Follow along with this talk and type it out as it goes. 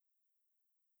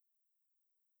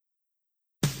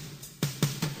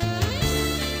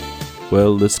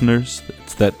Well, listeners,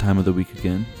 it's that time of the week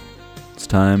again. It's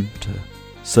time to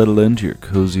settle into your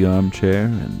cozy armchair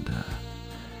and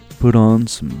put on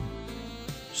some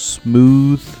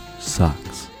smooth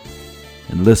socks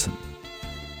and listen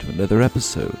to another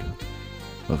episode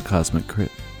of Cosmic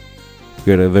Crit. We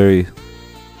got a very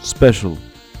special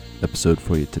episode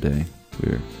for you today.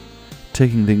 We're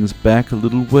taking things back a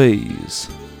little ways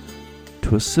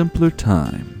to a simpler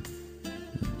time,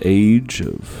 an age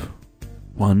of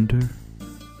wonder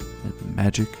and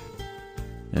magic,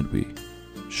 and we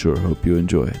sure hope you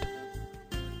enjoy it.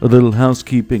 A little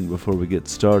housekeeping before we get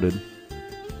started.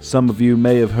 Some of you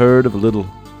may have heard of a little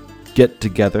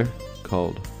get-together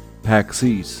called PAX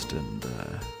East, and,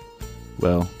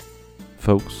 well,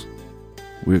 folks,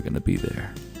 we're going to be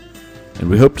there. And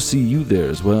we hope to see you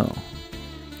there as well.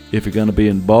 If you're going to be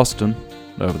in Boston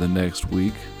over the next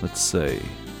week, let's say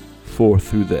 4th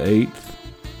through the 8th,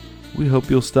 we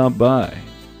hope you'll stop by.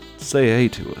 Say hey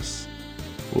to us.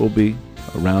 We'll be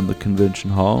around the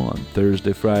convention hall on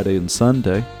Thursday, Friday, and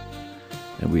Sunday,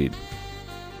 and we'd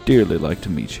dearly like to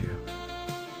meet you.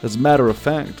 As a matter of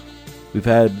fact, we've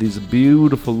had these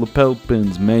beautiful lapel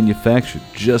pins manufactured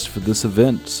just for this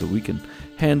event, so we can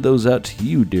hand those out to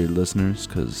you, dear listeners,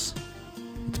 because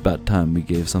it's about time we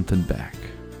gave something back.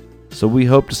 So we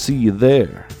hope to see you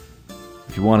there.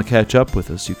 If you want to catch up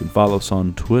with us, you can follow us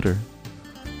on Twitter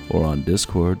or on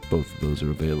Discord. Both of those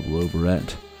are available over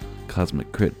at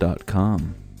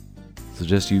CosmicCrit.com.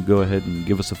 Suggest you go ahead and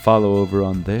give us a follow over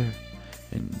on there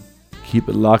and keep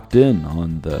it locked in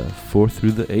on the 4th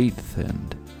through the 8th,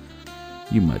 and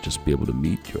you might just be able to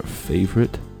meet your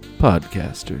favorite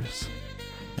podcasters.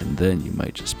 And then you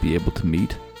might just be able to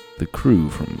meet the crew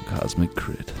from Cosmic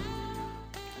Crit.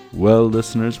 Well,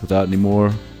 listeners, without any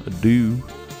more ado,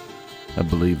 I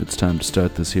believe it's time to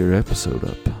start this here episode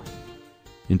up.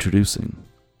 Introducing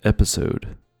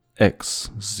episode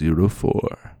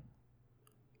x04,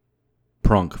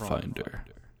 Pronkfinder.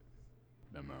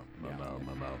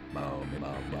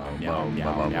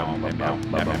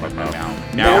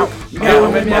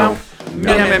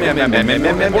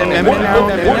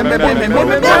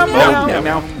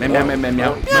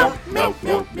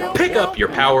 Pick up your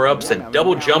power-ups and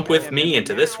double jump with me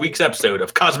into this week's episode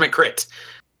of Cosmic Crit.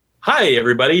 Hi,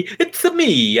 everybody. It's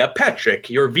me, Patrick,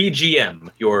 your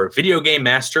VGM, your video game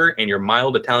master, and your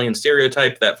mild Italian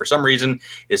stereotype that, for some reason,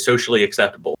 is socially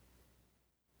acceptable.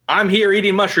 I'm here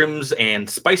eating mushrooms and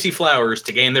spicy flowers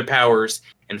to gain their powers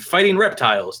and fighting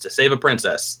reptiles to save a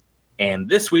princess. And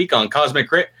this week on Cosmic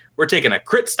Crit, we're taking a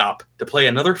crit stop to play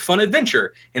another fun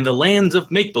adventure in the lands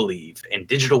of make-believe and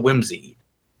digital whimsy.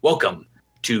 Welcome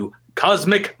to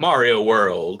Cosmic Mario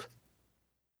World.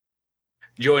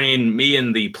 Joining me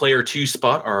in the player 2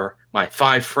 spot are my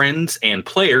 5 friends and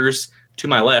players. To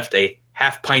my left, a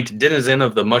half-pint denizen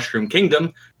of the Mushroom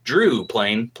Kingdom, Drew,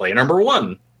 playing player number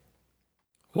 1.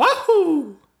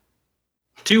 Wahoo!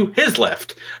 To his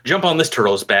left, jump on this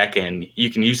turtle's back and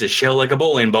you can use his shell like a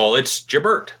bowling ball. It's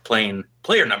Jabert, playing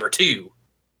player number 2.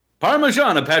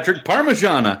 Parmigiana, Patrick,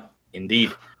 Parmigiana.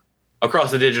 Indeed.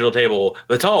 Across the digital table,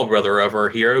 the tall brother of our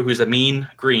hero, who's a mean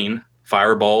green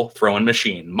fireball throwing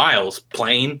machine. Miles,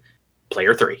 playing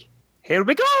player 3. Here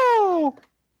we go!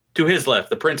 To his left,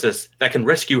 the princess that can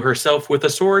rescue herself with a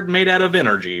sword made out of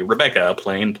energy. Rebecca,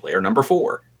 playing player number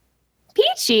 4.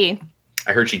 Peachy.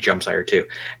 I heard she jumps higher too.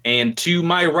 And to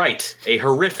my right, a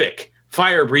horrific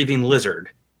fire-breathing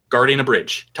lizard guarding a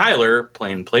bridge. Tyler,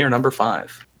 playing player number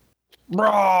 5.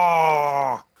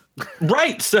 Brawh!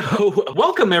 Right, so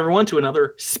welcome everyone to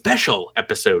another special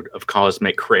episode of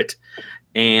Cosmic Crit.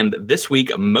 And this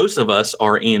week, most of us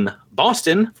are in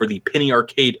Boston for the Penny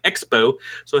Arcade Expo.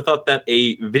 So I thought that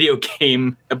a video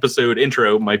game episode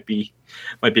intro might be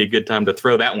a good time to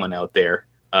throw that one out there.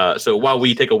 So while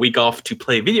we take a week off to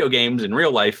play video games in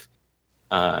real life,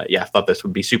 I thought this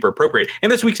would be super appropriate. And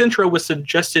this week's intro was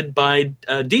suggested by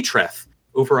Detreth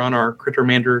over on our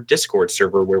Crittermander Discord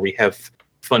server, where we have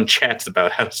fun chats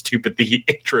about how stupid the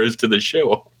intros to the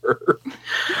show are.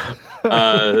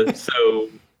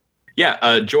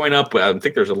 Join up. I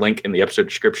think there's a link in the episode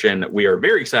description. We are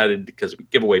very excited because we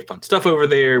give away fun stuff over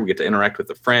there. We get to interact with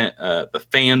the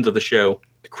fans of the show,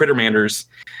 the Crittermanders.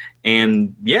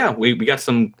 And yeah, we got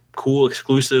some cool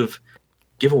exclusive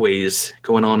giveaways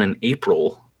going on in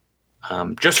April,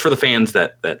 just for the fans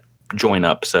that join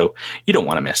up. So you don't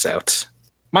want to miss out.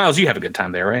 Miles, you have a good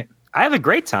time there, right? I have a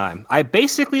great time. I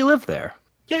basically live there.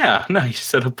 Yeah, no, you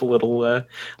set up a little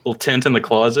tent in the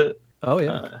closet. Oh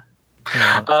yeah.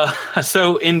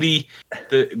 So in the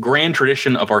grand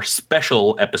tradition of our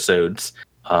special episodes,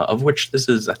 of which this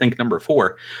is, I think, number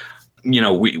 4,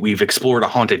 we've explored a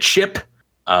haunted ship,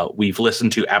 We've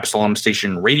listened to Absalom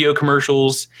Station radio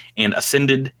commercials and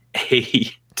ascended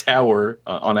a tower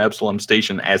on Absalom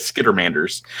Station as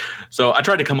Skittermanders. So I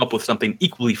tried to come up with something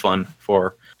equally fun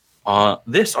for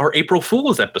this, our April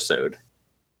Fool's episode.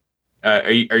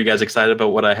 Are you guys excited about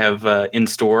what I have in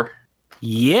store?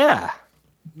 Yeah.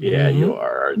 Yeah, you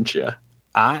are, aren't you?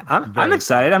 I'm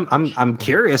excited. I'm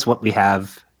curious what we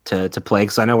have to play,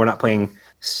 because I know we're not playing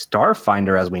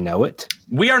Starfinder as we know it.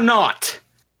 We are not.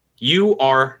 You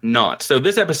are not. So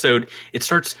this episode, it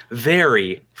starts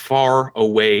very far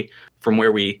away from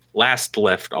where we last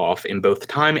left off in both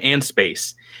time and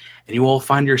space. And you all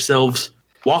find yourselves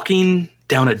walking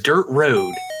down a dirt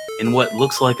road in what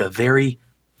looks like a very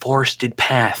forested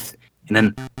path in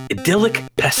an idyllic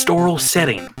pastoral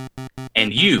setting.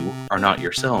 And you are not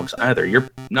yourselves either. You're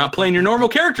not playing your normal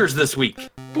characters this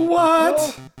week.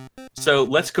 What? So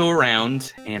let's go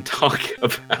around and talk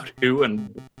about who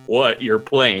and what you're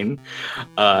playing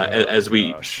as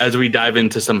we dive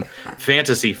into some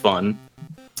fantasy fun.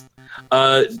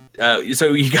 So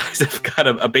you guys have got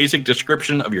a basic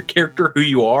description of your character, who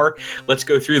you are. Let's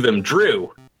go through them.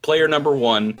 Drew, player number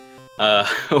 1.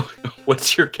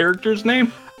 What's your character's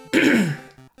name?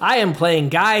 I am playing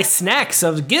Guy Snacks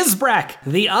of Gizbrak,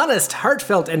 the honest,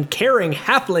 heartfelt, and caring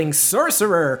halfling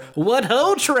sorcerer. What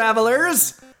ho,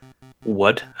 travelers!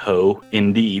 What ho,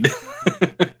 indeed.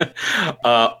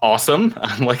 Awesome.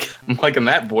 I'm liking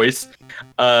that voice.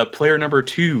 Player number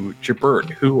 2,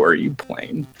 Jabert. Who are you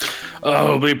playing?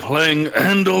 I'll be playing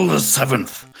Andal the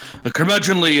Seventh, a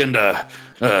curmudgeonly and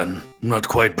not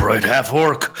quite bright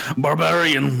half-orc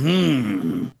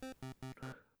barbarian.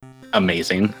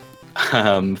 Amazing.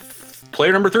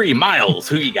 Player number 3, Miles.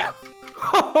 Who you got?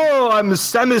 Oh, I'm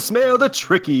Samus Mail the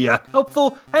Tricky, a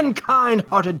helpful and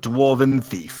kind-hearted dwarven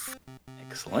thief.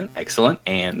 Excellent.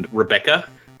 And Rebecca,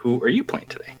 who are you playing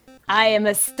today? I am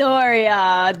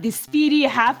Astoria, the speedy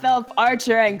half-elf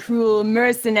archer and cruel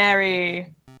mercenary.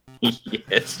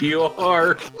 Yes, you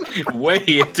are. Way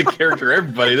into character,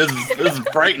 everybody. This is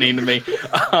frightening to me.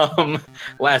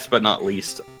 Last but not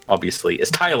least, obviously,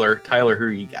 is Tyler. Tyler, who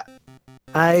you got?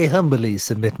 I humbly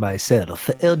submit myself,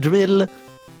 Eldril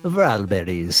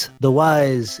Vralberries, the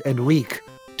wise and weak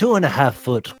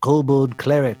 2.5-foot kobold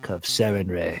cleric of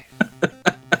Sarenrae.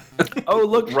 Oh,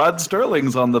 look, Rod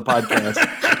Sterling's on the podcast.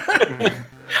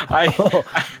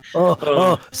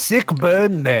 Sick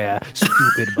burn there,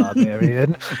 stupid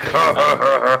barbarian.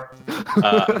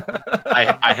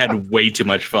 I had way too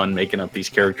much fun making up these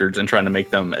characters and trying to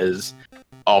make them as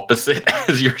opposite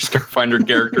as your Starfinder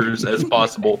characters as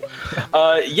possible.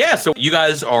 So you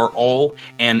guys are all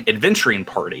an adventuring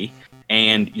party,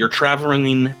 and you're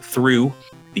traveling through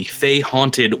the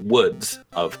Fey-haunted woods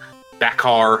of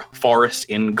Bakar Forest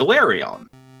in Galarion.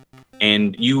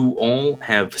 And you all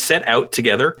have set out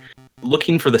together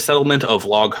looking for the settlement of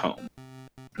Logholm.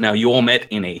 Now, you all met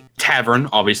in a tavern,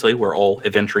 obviously, where all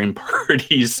adventuring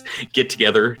parties get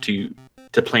together to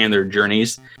plan their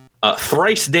journeys,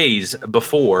 thrice days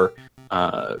before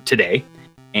today.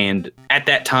 And at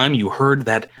that time, you heard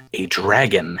that a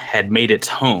dragon had made its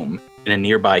home in a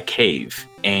nearby cave.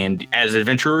 And as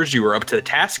adventurers, you were up to the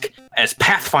task. As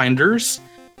pathfinders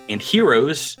and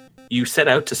heroes, you set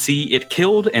out to see it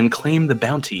killed and claim the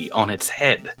bounty on its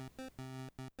head.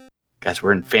 Guys,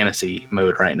 we're in fantasy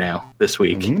mode right now this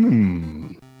week.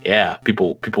 Yeah,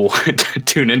 people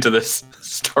tune into this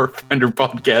Starfinder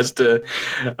podcast to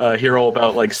hear all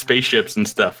about like spaceships and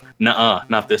stuff. Nuh-uh,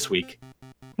 not this week.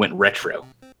 Went retro.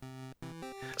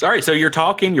 Sorry, so you're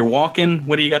talking, you're walking.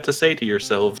 What do you got to say to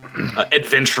yourselves,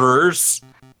 adventurers?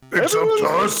 It's up to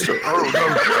us. Well,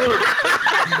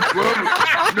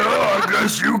 no, I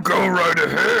guess you go right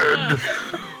ahead.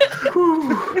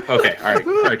 Okay, all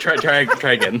right. Try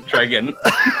again.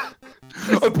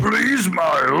 Please,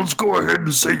 Miles, go ahead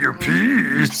and say your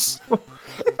piece.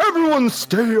 Everyone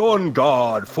stay on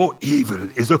guard, for evil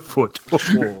is afoot.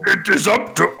 It is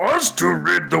up to us to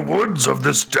rid the woods of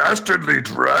this dastardly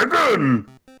dragon.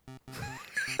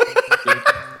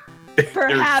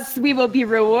 Perhaps we will be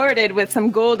rewarded with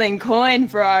some golden coin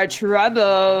for our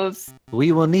troubles.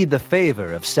 We will need the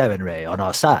favor of Sarenrae on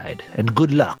our side, and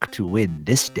good luck to win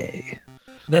this day.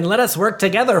 Then let us work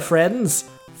together, friends,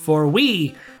 for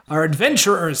we are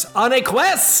adventurers on a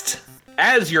quest!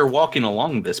 As you're walking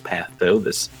along this path, though,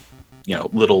 this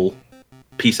little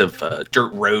piece of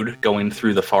dirt road going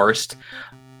through the forest,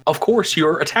 of course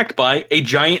you're attacked by a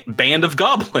giant band of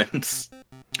goblins.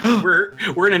 We're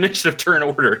in initiative turn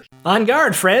order. On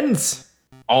guard, friends!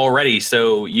 Alrighty,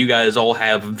 so you guys all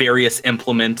have various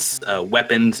implements,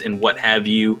 weapons, and what have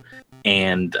you,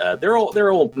 and they're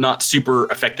all not super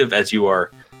effective as you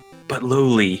are but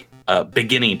lowly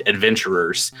beginning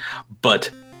adventurers, but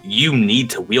you need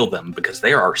to wield them because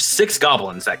there are 6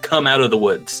 goblins that come out of the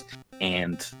woods,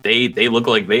 and they look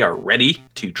like they are ready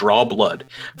to draw blood.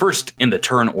 First in the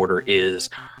turn order is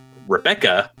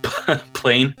Rebecca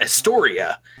playing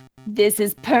Astoria. This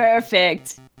is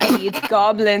perfect. I eat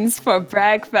goblins for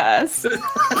breakfast.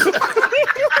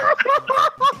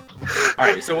 All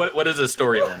right, so what does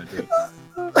Astoria want to do?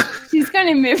 She's going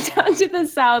to move down to the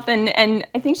south, and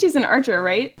I think she's an archer,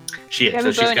 right? She is. You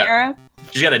have So a bow and arrow?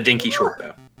 she's got a dinky short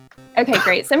bow. Okay,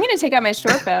 great. So I'm going to take out my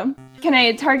short bow. Can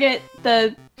I target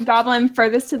the goblin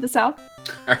furthest to the south?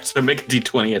 All right, so make a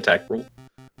d20 attack roll.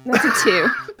 That's a 2.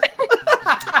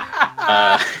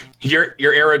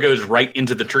 Your arrow goes right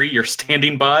into the tree you're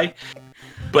standing by,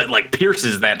 but like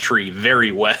pierces that tree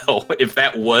very well. If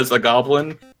that was a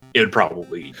goblin, it would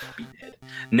probably be dead.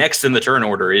 Next in the turn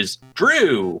order is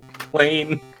Drew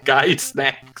playing Guy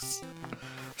Snacks.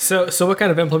 So what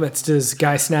kind of implements does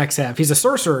Guy Snacks have? He's a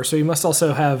sorcerer, so he must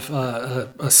also have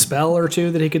a spell or two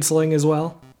that he could sling as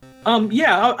well.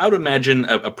 Yeah, I would imagine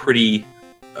a pretty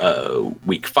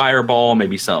weak fireball,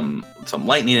 maybe some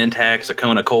lightning attacks, a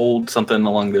cone of cold, something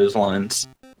along those lines.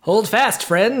 Hold fast,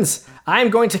 friends. I'm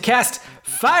going to cast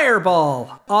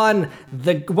Fireball on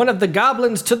one of the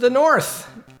goblins to the north.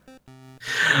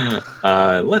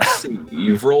 Let's see.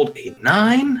 You've rolled a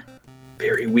 9.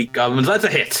 Very weak goblins. That's a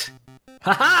hit.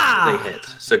 Ha-ha! They hit.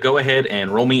 So go ahead and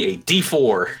roll me a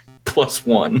d4 plus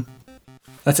 1.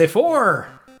 That's a 4.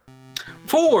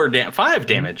 5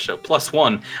 damage, so plus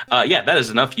 1. Yeah, that is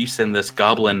enough. You send this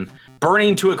goblin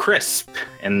burning to a crisp,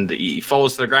 and he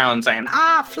falls to the ground saying,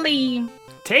 flee!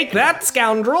 Take that,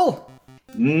 scoundrel!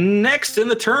 Next in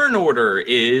the turn order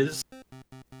is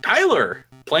Tyler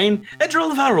playing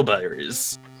Edril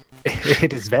Varelberries.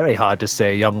 It is very hard to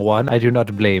say, young one. I do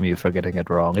not blame you for getting it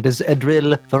wrong. It is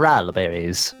Edril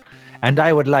Varalberries. And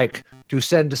I would like to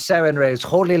send Sarenrae's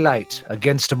holy light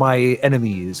against my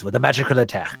enemies with a magical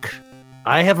attack.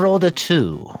 I have rolled a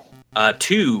 2.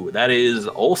 2, that is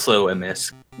also a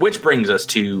miss. Which brings us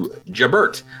to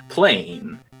Jabert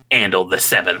playing Andal the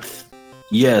 7th.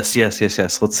 Yes.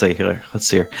 Let's see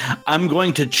here. I'm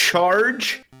going to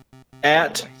charge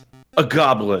at a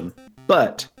goblin,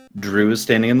 but Drew is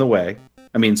standing in the way.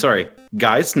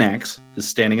 Guy Snacks is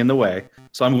standing in the way.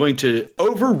 So I'm going to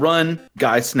overrun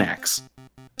Guy Snacks.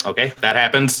 Okay, that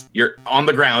happens. You're on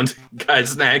the ground, Guy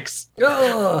Snacks.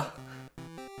 Ugh.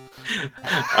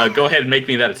 Go ahead and make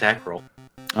me that attack roll.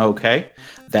 Okay,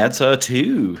 that's a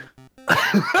 2.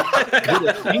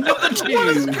 What's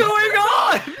going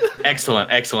on?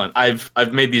 Excellent.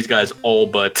 I've made these guys all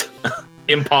but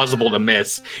impossible to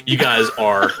miss. You guys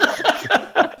are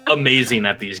amazing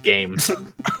at these games.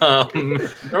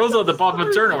 They're also at the bottom of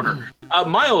the turn order.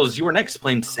 Miles, you are next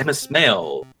playing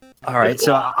Semismail. All right,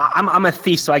 so I'm a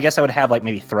thief, so I guess I would have like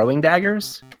maybe throwing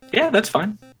daggers. Yeah, that's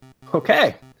fine.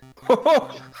 Okay.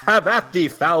 Have at thee,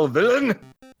 foul villain.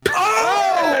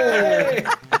 Oh!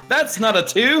 That's not a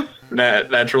 2.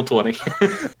 Natural 20.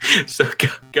 So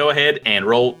go ahead and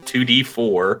roll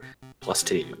 2d4 plus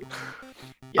 2.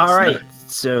 Yes, All right. no.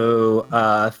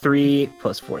 So 3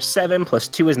 plus 4, 7 plus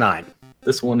 2 is 9.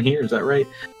 This one here, is that right?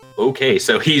 Okay,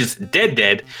 so he's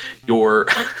dead. Your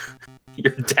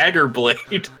dagger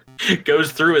blade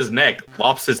goes through his neck,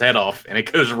 lops his head off, and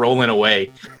it goes rolling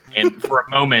away. And for a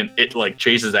moment, it like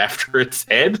chases after its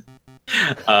head.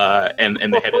 And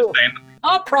the head is saying,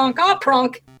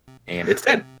 Pronk. And it's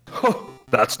dead.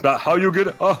 That's not how you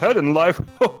get ahead in life.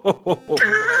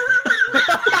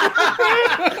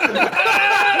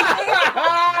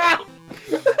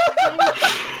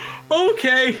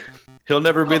 Okay. He'll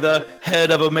never be the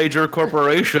head of a major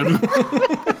corporation.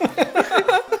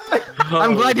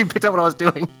 I'm glad you picked up what I was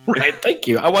doing. Right, thank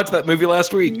you. I watched that movie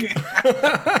last week.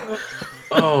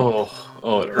 Oh,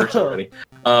 it hurts already.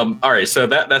 All right, so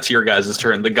that's your guys'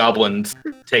 turn. The goblins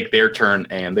take their turn,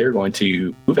 and they're going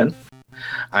to move in.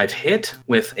 I've hit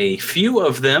with a few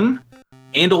of them.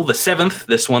 Andal the 7th,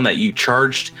 this one that you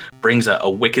charged, brings a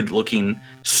wicked-looking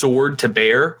sword to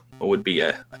bear. What would be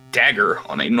a dagger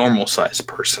on a normal-sized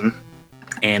person.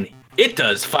 And it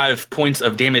does 5 points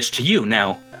of damage to you.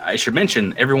 Now, I should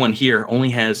mention, everyone here only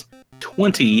has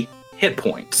 20 hit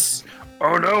points.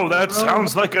 Oh no, that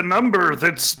sounds like a number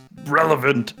that's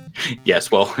relevant. Yes,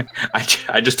 well,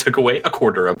 I just took away a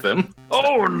quarter of them.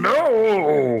 Oh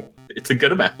no! It's a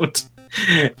good amount.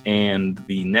 And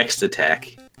the next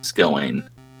attack is going,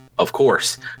 of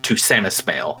course, to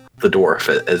Semismail, the dwarf,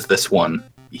 as this one.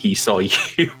 He saw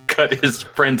you cut his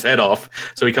friend's head off,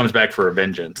 so he comes back for a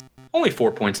vengeance. Only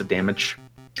 4 points of damage.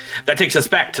 That takes us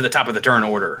back to the top of the turn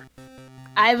order.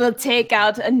 I will take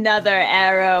out another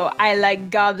arrow. I like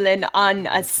goblin on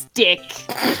a stick.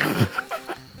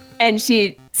 And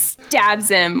she stabs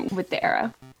him with the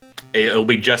arrow. It'll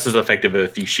be just as effective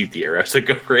if you shoot the arrow, so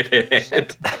go right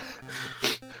ahead.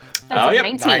 That's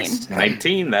 19. Nice.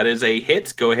 19, that is a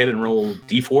hit. Go ahead and roll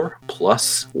d4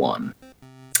 plus 1.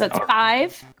 So it's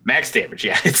 5. Max damage,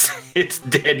 yeah. It's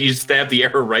dead. You stab the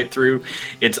arrow right through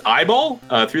its eyeball,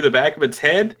 through the back of its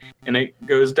head, and it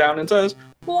goes down and says,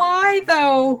 "Why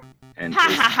though?" And Ha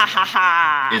ha ha ha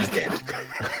ha! is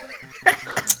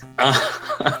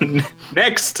dead.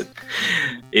 Next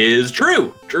is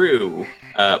Drew. Drew,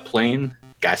 playing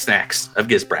Guy Snacks of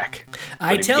Gizbrak.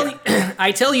 I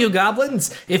tell you,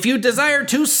 goblins, if you desire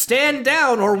to stand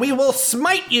down, or we will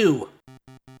smite you.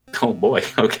 Oh boy.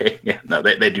 Okay. Yeah. No,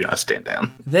 they do not stand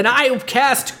down. Then I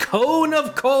cast Cone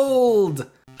of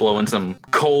Cold. Blowing some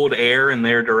cold air in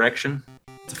their direction.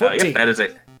 It's 14. Yep,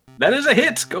 that is a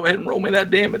hit. Go ahead and roll me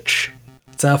that damage.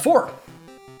 It's 4.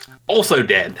 Also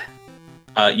dead.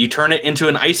 You turn it into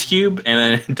an ice cube, and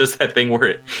then it does that thing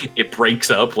where it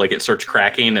breaks up, like it starts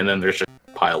cracking, and then there's just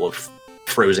a pile of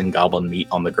frozen goblin meat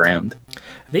on the ground.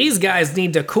 These guys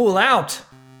need to cool out.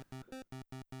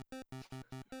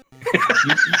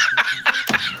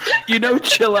 You know,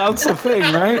 chill out's a thing,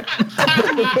 right?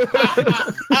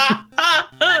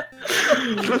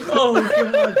 Oh,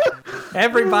 God.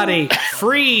 Everybody,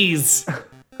 freeze.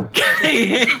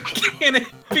 Can it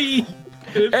be?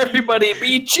 Everybody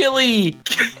be chilly.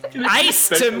 Ice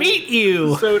to meet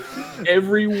you. So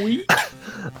every week?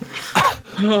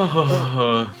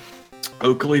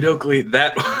 Oakley dokley.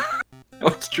 That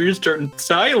was Drew's turn.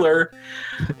 Tyler,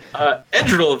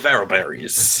 Edril of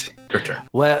Varrowberries. Your turn.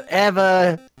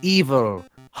 Wherever evil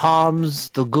harms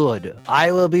the good,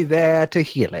 I will be there to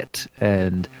heal it.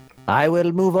 And I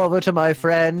will move over to my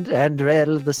friend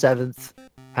Andrel the Seventh,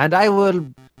 and I will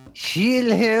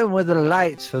heal him with the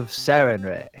light of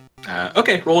Sarenrae.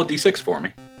 Okay, roll a d6 for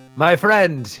me. My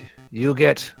friend, you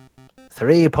get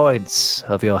 3 points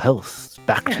of your health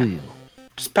back to you.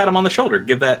 Just pat him on the shoulder.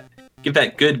 Give that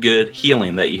good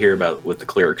healing that you hear about with the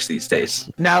clerics these days.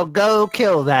 Now go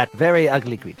kill that very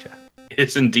ugly creature.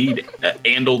 It's indeed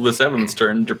Andal the Seventh's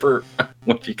turn. Jabert,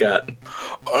 what you got?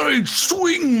 I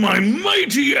swing my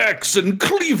mighty axe and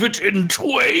cleave it in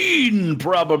twain,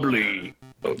 probably.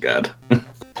 Oh, God.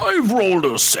 I've rolled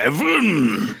a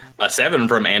 7. A 7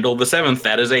 from Andal the Seventh.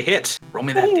 That is a hit. Roll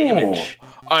me that damage.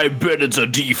 I bet it's a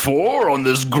d4 on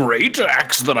this great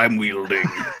axe that I'm wielding.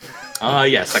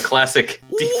 Yes, a classic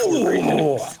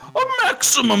Ooh, a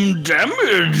maximum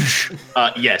damage.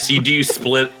 Yes, you do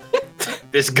split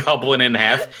this goblin in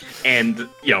half and,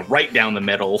 right down the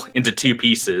middle into 2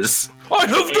 pieces. I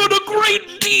have done a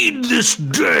great deed this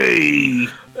day.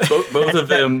 Both of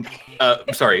them...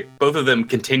 both of them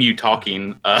continue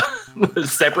talking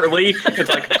separately. It's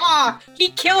like, he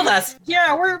killed us.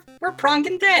 Yeah, we're pronged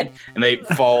and dead. And they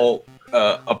fall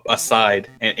aside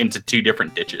and into 2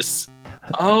 different ditches.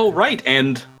 Oh, right.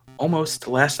 And almost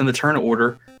last in the turn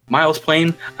order, Miles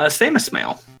playing Samus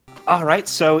Mail. All right,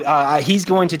 so he's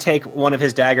going to take one of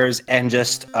his daggers and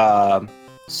just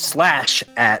slash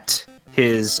at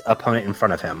his opponent in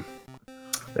front of him.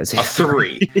 A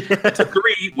 3. It's a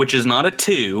 3, which is not a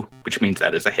 2, which means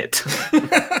that is a hit.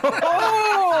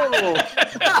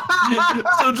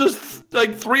 So just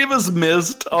like 3 of us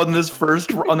missed on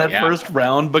that first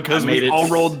round because we all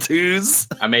rolled 2s.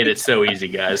 I made it so easy,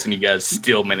 guys, and you guys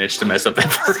still managed to mess up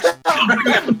that first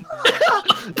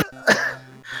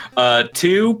round.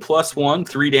 2 plus 1,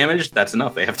 3 damage. That's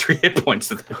enough. They have 3 hit points.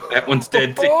 That one's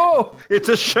dead too. Oh, it's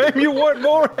a shame you weren't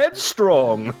more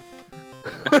headstrong.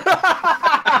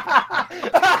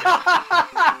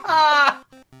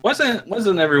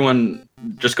 Wasn't everyone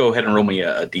just go ahead and roll me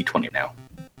a d20 now?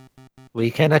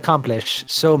 We can accomplish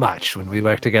so much when we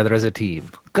work together as a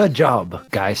team. Good job,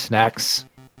 Guy Snacks.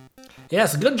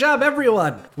 Yes, good job,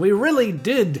 everyone. We really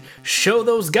did show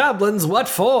those goblins what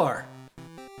for.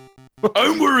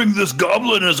 I'm wearing this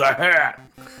goblin as a hat.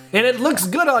 And it looks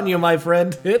good on you, my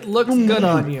friend. It looks good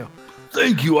on you.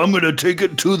 Thank you. I'm going to take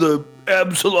it to the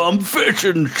Absalom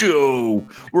Fashion Show,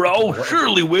 where I'll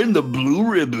surely win the blue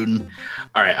ribbon.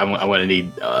 All right, I'm going to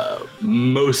need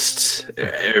most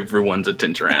everyone's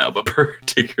attention right now, but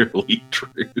particularly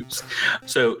Drew's.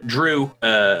 So, Drew,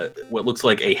 what looks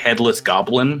like a headless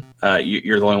goblin,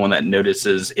 you're the only one that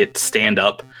notices it stand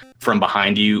up from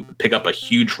behind you, pick up a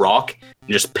huge rock,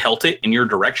 and just pelt it in your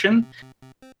direction.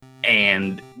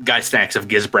 And Guy Snacks of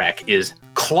Gizbrak is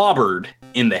clobbered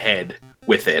in the head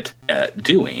with it,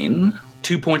 doing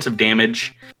 2 points of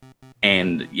damage.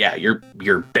 And yeah, your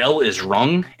bell is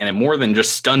rung, and it more than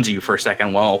just stuns you for a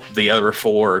second while the other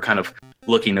 4 are kind of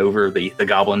looking over the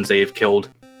goblins they've killed.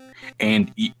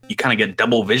 And you kind of get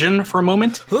double vision for a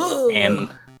moment. And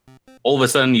all of a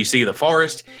sudden you see the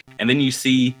forest, and then you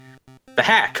see the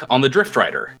hack on the Drift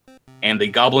Rider. And the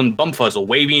goblin Bumfuzzle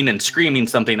waving and screaming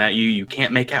something at you you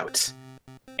can't make out.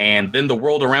 And then the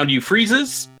world around you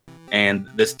freezes, and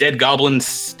this dead goblin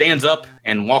stands up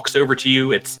and walks over to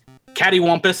you. It's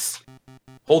Cattywampus,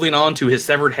 holding on to his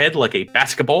severed head like a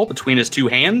basketball between his two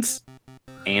hands,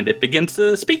 and it begins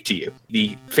to speak to you.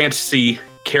 The fantasy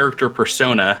character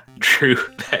persona, Drew,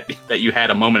 that you had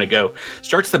a moment ago,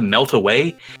 starts to melt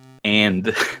away,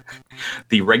 and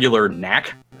the regular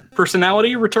Knack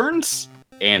personality returns,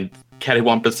 and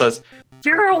Cattywampus says,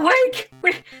 You're awake!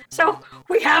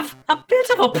 We have a bit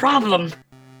of a problem.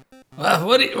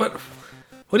 What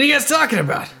are you guys talking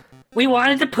about? We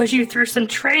wanted to push you through some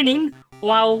training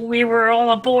while we were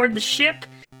all aboard the ship,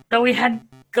 so we had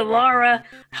Galara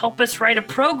help us write a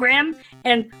program,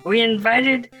 and we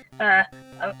invited a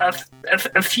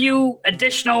few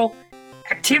additional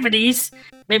activities,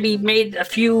 maybe made a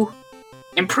few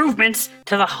improvements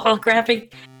to the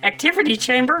holographic activity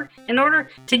chamber in order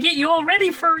to get you all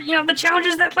ready for, the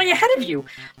challenges that lay ahead of you.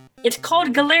 It's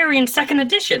called Galarian 2nd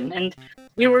Edition, and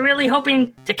we were really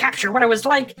hoping to capture what it was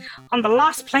like on the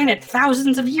Lost Planet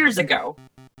thousands of years ago.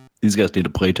 These guys need a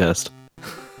playtest.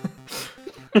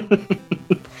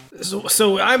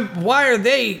 So why are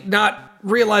they not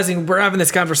realizing we're having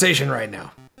this conversation right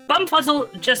now?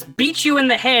 Bumfuzzle just beat you in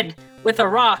the head with a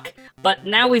rock, but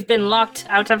now we've been locked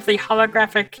out of the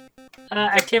holographic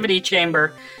activity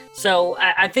chamber. So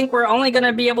I think we're only going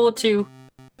to be able to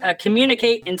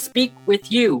communicate and speak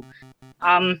with you.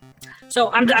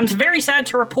 So I'm very sad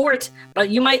to report,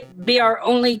 but you might be our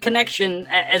only connection,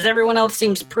 as everyone else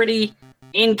seems pretty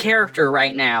in character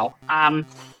right now.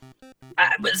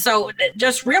 So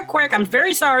just real quick, I'm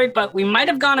very sorry, but we might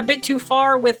have gone a bit too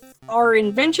far with our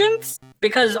inventions,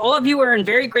 because all of you are in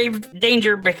very grave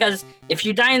danger, because if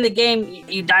you die in the game,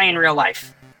 you die in real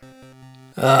life.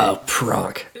 Oh,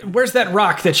 Pronk. Where's that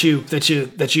rock that you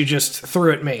just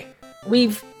threw at me?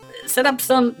 We've set up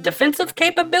some defensive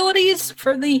capabilities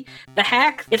for the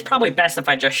hack. It's probably best if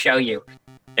I just show you.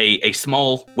 A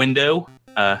small window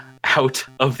out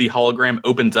of the hologram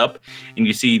opens up, and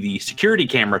you see the security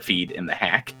camera feed in the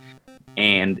hack.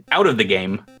 And out of the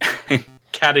game,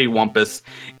 Cattywampus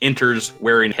enters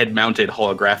wearing head-mounted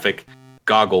holographic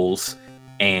goggles,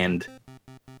 and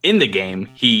in the game,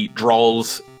 he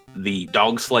draws the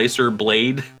dog slicer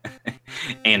blade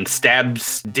and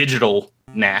stabs digital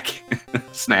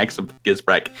Snacks of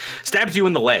Gizbrek, stabs you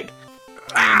in the leg.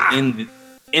 And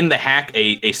in the hack,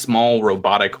 a small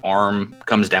robotic arm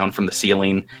comes down from the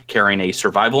ceiling carrying a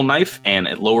survival knife, and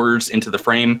it lowers into the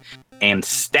frame and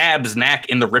stabs Knack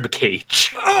in the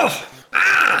ribcage. Oh!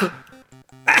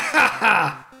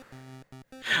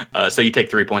 So you take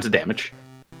 3 points of damage.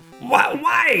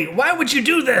 Why? Why would you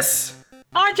do this?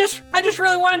 I just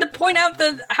really wanted to point out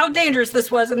how dangerous this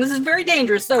was, and this is very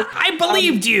dangerous. So I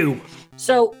believed you.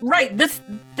 So right, this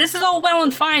is all well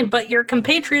and fine, but your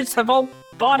compatriots have all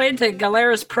bought into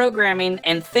Galera's programming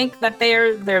and think that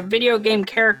they're video game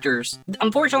characters.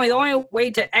 Unfortunately, the only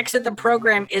way to exit the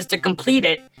program is to complete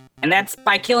it, and that's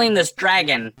by killing this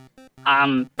dragon.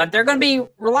 But they're going to be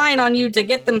relying on you to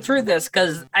get them through this,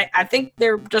 because I think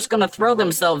they're just going to throw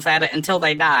themselves at it until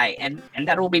they die, and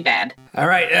that will be bad. All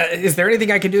right, is there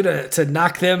anything I can do to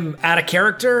knock them out of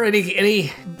character?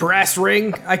 Any brass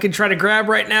ring I can try to grab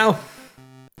right now?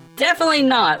 Definitely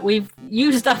not. We've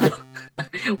used up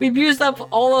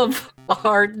all of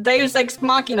our Deus Ex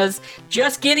Machinas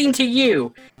just getting to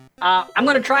you. I'm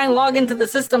going to try and log into the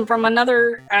system from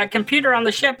another computer on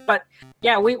the ship, but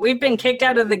yeah, we've been kicked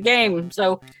out of the game.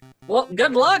 So, well,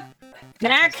 good luck,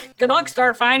 Knack. Good luck,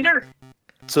 Starfinder.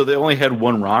 So they only had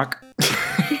one rock?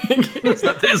 Is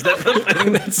that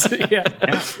the thing?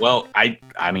 Yeah. Well,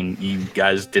 I mean, you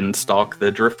guys didn't stalk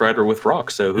the Drift Rider with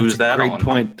rocks, so who's that on? Great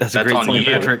point. That's a great point,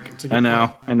 you. Patrick. I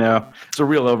know. It's a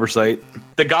real oversight.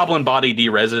 The goblin body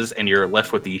de-reses, and you're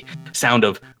left with the sound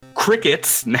of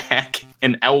crickets, Knack,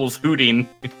 and owls hooting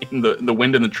in the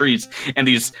wind in the trees, and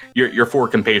these your four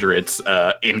compatriots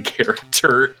in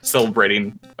character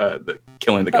celebrating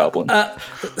killing the goblin.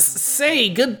 Say,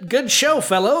 good show,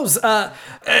 fellows.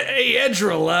 Hey,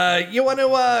 Edril, you want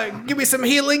to give me some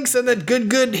healings and that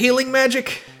good healing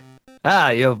magic?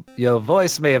 Your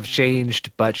voice may have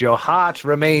changed, but your heart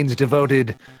remains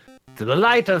devoted to the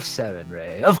light of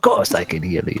Serenray. Of course I can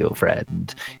heal you,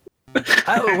 friend.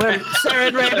 Oh, well,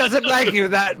 Serenray doesn't like you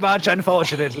that much,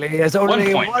 unfortunately. There's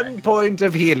only 1 point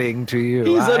of healing to you.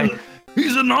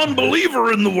 He's a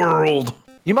non-believer in the world.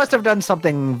 You must have done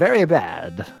something very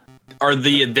bad. are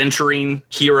the adventuring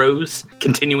heroes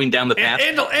continuing down the path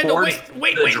towards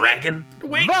wait, the dragon?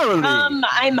 Wait. Verily.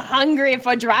 I'm hungry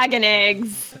for dragon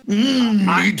eggs.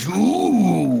 Me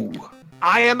too.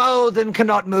 I am old and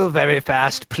cannot move very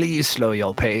fast. Please slow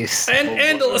your pace.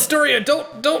 And Astoria,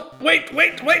 don't wait,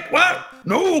 what?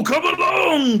 No, come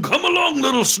along,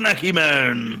 little snacky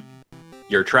man.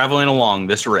 You're traveling along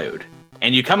this road,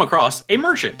 and you come across a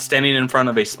merchant standing in front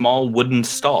of a small wooden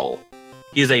stall.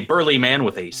 He is a burly man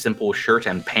with a simple shirt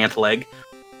and pant leg,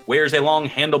 wears a long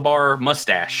handlebar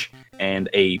mustache, and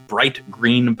a bright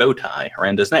green bow tie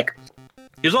around his neck.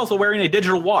 He's also wearing a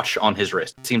digital watch on his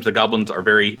wrist. It seems the goblins are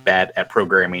very bad at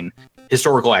programming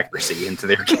historical accuracy into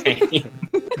their game.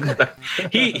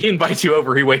 He invites you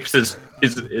over. He waves his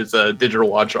digital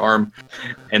watch arm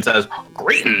and says,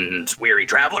 "Greetings, weary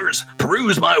travelers.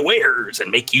 Peruse my wares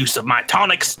and make use of my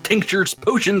tonics, tinctures,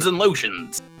 potions, and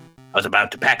lotions. I was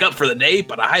about to pack up for the day,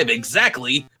 but I have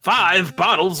exactly 5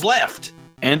 bottles left."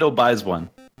 Ando buys one.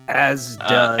 As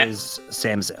does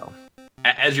Sam Zell.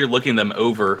 As you're looking them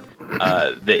over,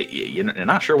 you're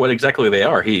not sure what exactly they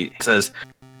are. He says,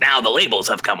 "Now the labels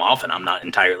have come off, and I'm not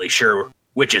entirely sure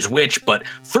which is which, but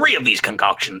 3 of these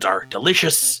concoctions are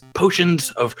delicious potions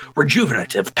of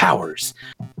rejuvenative powers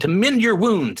to mend your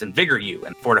wounds and vigor you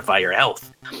and fortify your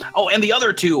health. Oh, and the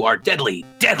other 2 are deadly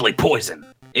poison.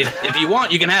 If you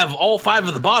want, you can have all 5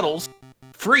 of the bottles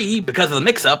free because of the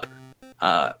mix-up.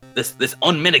 This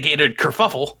unmitigated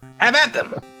kerfuffle. Have at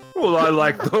them." Well, I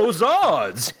like those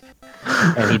odds.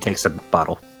 And he takes a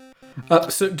bottle.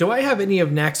 So do I have any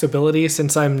of Knack's abilities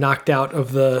since I'm knocked out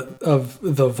of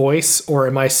the voice, or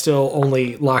am I still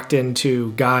only locked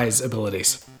into Guy's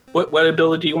abilities? What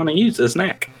ability do you want to use as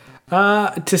Knack?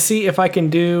 To see if I can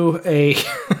do a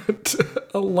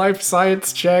life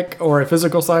science check or a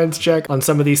physical science check on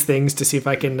some of these things to see if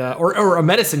I can, or a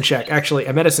medicine check, actually,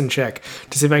 a medicine check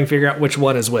to see if I can figure out which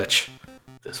one is which.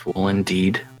 This will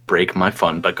indeed break my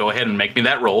fun, but go ahead and make me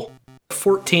that roll.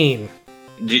 14.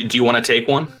 Do you want to take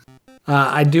one?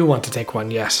 I do want to take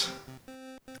one, yes.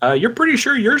 You're pretty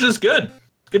sure yours is good.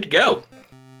 Good to go.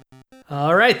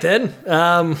 All right, then.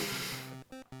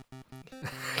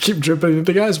 Keep dripping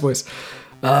into Guy's voice.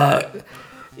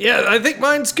 Yeah, I think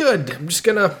mine's good. I'm just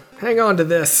gonna hang on to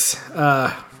this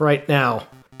right now.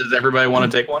 Does everybody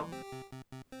want to take one?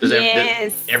 Does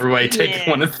everybody take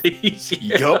one of these?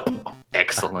 Yup.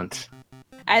 Excellent.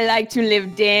 I like to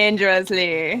live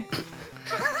dangerously.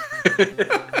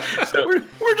 So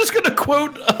We're just gonna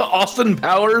quote Austin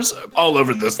Powers all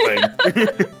over this thing.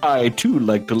 I too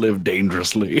like to live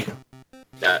dangerously.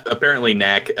 apparently,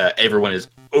 Knack, everyone is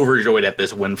overjoyed at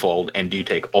this windfall and do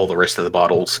take all the rest of the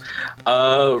bottles.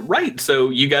 Right, so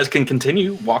you guys can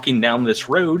continue walking down this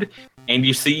road, and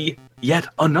you see yet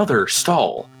another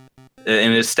stall.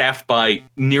 And is staffed by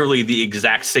nearly the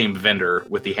exact same vendor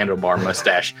with the handlebar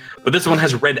mustache. But this one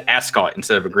has red ascot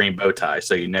instead of a green bow tie,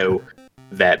 so you know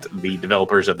that the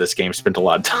developers of this game spent a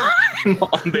lot of time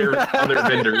on their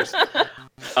vendors.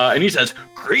 And he says,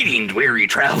 "Greetings, weary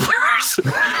travelers.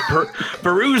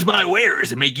 Peruse my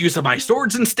wares and make use of my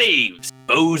swords and staves,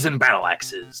 bows and battle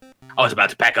axes. I was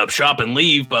about to pack up shop and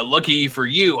leave, but lucky for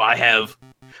you, I have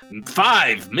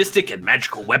 5 mystic and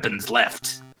magical weapons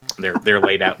left." They're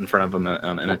laid out in front of him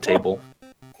on a table.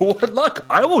 What luck!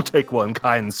 I will take one,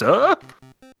 kind sir.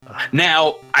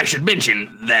 Now, I should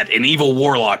mention that an evil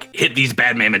warlock hit these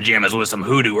bad mamma jammas with some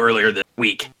hoodoo earlier this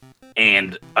week.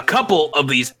 And a couple of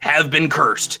these have been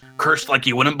cursed. Cursed like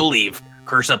you wouldn't believe.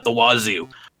 Curse up the wazoo.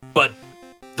 But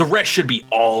the rest should be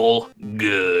all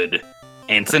good.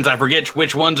 And since I forget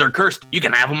which ones are cursed, you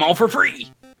can have them all for free.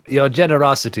 Your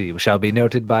generosity shall be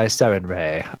noted by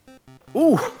Serenray.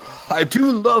 Ooh, I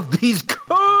do love these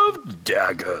curved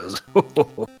daggers.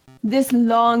 This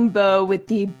longbow with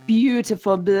the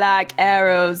beautiful black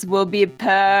arrows will be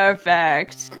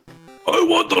perfect. I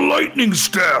want the lightning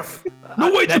staff.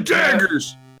 No, wait, the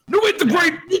daggers. No, wait, the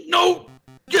great. No.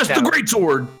 Yes, the great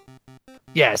sword.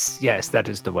 Yes, that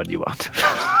is the one you want.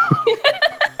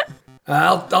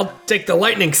 I'll take the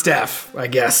lightning staff, I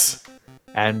guess.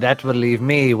 And that will leave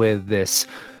me with this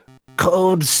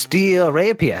cold steel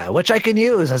rapier, which I can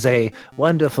use as a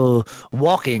wonderful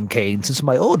walking cane since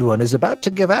my old one is about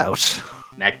to give out.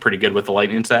 Knack pretty good with the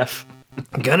lightning staff.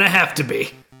 Gonna have to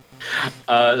be.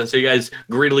 So you guys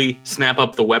greedily snap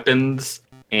up the weapons,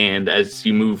 and as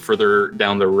you move further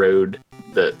down the road,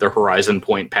 the horizon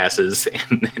point passes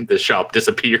and the shop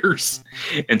disappears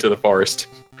into the forest.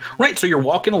 Right, so you're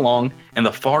walking along, and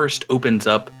the forest opens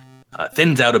up,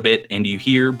 thins out a bit, and you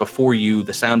hear before you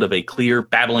the sound of a clear,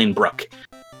 babbling brook.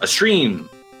 A stream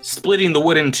splitting the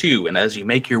wood in two, and as you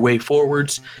make your way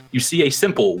forwards, you see a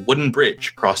simple wooden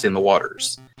bridge crossing the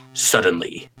waters.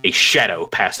 Suddenly, a shadow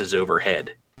passes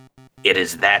overhead. It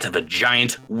is that of a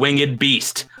giant winged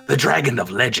beast, the dragon of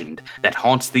legend that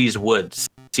haunts these woods.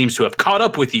 Seems to have caught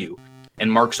up with you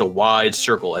and marks a wide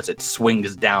circle as it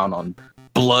swings down on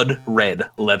blood-red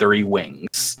leathery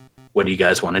wings. What do you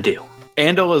guys want to do?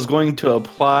 Andal is going to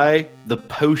apply the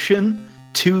potion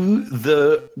to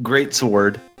the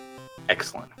greatsword.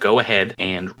 Excellent. Go ahead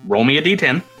and roll me a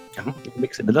d10.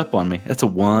 Mixing it up on me. That's a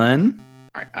 1.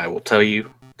 All right, I will tell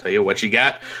you what you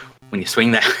got when you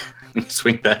swing that. When you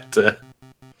swing that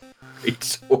great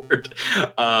sword.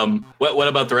 What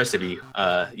about the rest of you?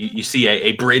 You see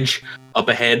a bridge up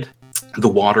ahead, the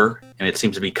water, and it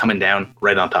seems to be coming down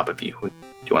right on top of you. Do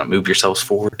you want to move yourselves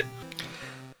forward?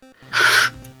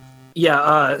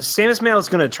 Yeah, Samus Mail is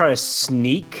going to try to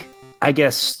sneak, I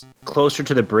guess, closer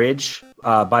to the bridge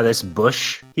by this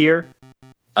bush here.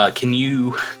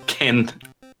 Can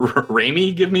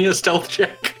Raimi give me a stealth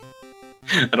check?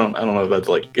 I don't know if that's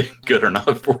like good or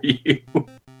not for you.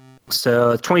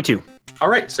 So 22. All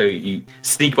right, so you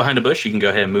sneak behind a bush. You can go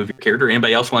ahead and move your character.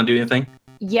 Anybody else want to do anything?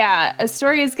 Yeah,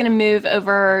 Astoria is going to move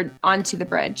over onto the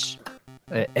bridge.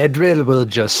 Edril will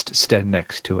just stand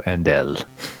next to Andel.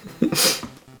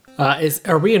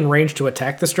 Are we in range to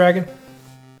attack this dragon?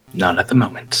 Not at the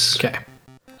moment. Okay.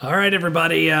 All right,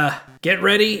 everybody, get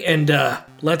ready, and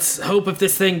let's hope if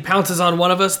this thing pounces on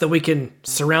one of us that we can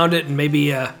surround it and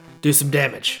maybe do some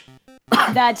damage.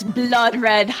 That blood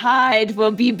red hide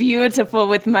will be beautiful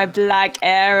with my black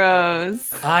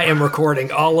arrows. I am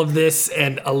recording all of this,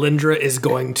 and Alindra is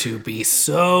going to be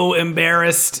so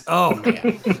embarrassed. Oh,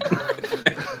 man.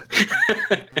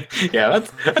 Yeah,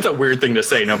 that's a weird thing to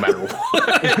say no matter what.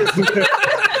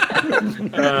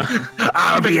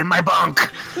 I'll be in my bunk.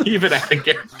 Even out of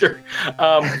character.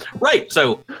 Right,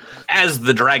 so as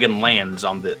the dragon lands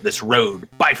on this road,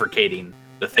 bifurcating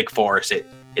the thick forest,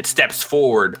 it steps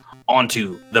forward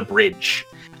onto the bridge,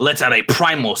 lets out a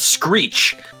primal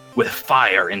screech with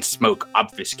fire and smoke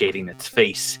obfuscating its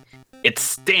face. It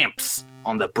stamps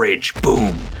on the bridge.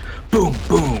 Boom, boom,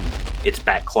 boom. Its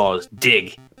back claws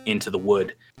dig into the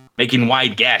wood, making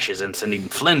wide gashes and sending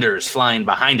flinders flying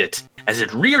behind it. As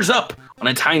it rears up on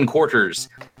its hindquarters,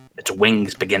 its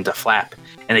wings begin to flap,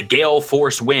 and a gale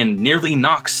force wind nearly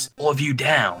knocks all of you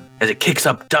down as it kicks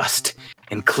up dust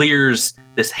and clears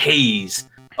this haze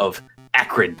of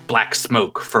acrid black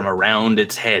smoke from around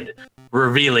its head,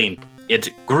 revealing its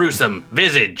gruesome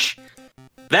visage,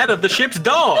 that of the ship's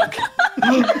dog,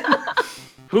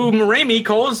 whom Raimi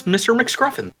calls Mr.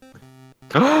 McScruffin.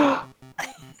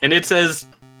 And it says,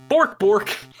 "Bork, bork,"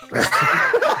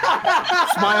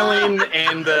 smiling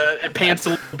and it pants a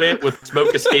little bit with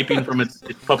smoke escaping from its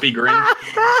puppy grin.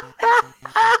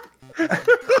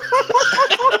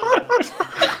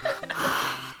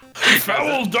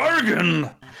 Foul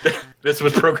Dargan! This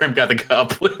was programmed by the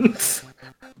goblins.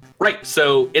 Right,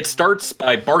 so it starts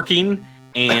by barking,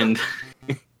 and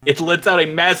it lets out a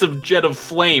massive jet of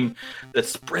flame that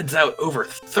spreads out over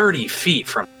 30 feet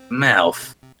from its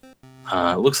mouth.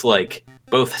 Looks like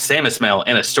both Samusmail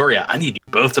and Astoria, I need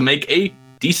you both to make a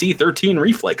DC 13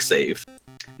 reflex save.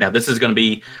 Now, this is going to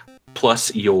be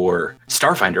plus your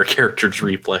Starfinder character's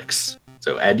reflex.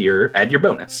 So add your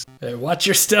bonus. Hey, watch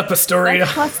your step, Astoria.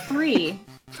 That's +3.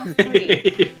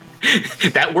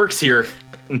 That works here,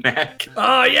 Mac.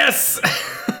 Oh, yes!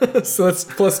 So that's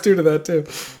 +2 to that, too.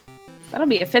 That'll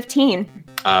be a 15.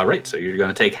 Right, so you're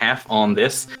going to take half on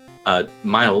this.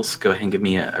 Miles, go ahead and give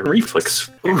me a reflex.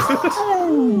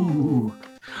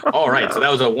 All right, so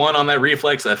that was a 1 on that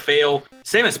reflex, a fail.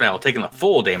 Samusmail taking the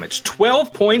full damage,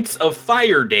 12 points of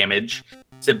fire damage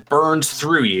as it burns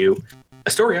through you.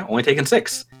 Astoria only taking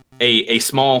 6. A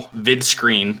small vid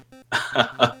screen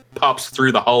pops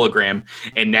through the hologram,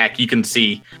 and Knack, you can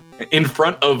see in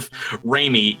front of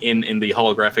Raimi in the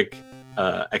holographic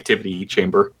activity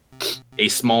chamber, a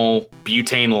small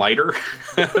butane lighter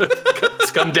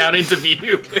has come down into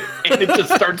view, and it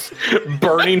just starts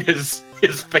burning his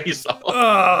face off.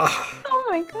 Oh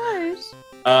my gosh.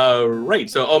 Right,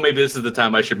 so maybe this is the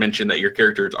time I should mention that your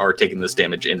characters are taking this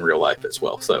damage in real life as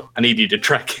well, so I need you to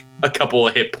track a couple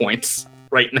of hit points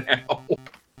right now.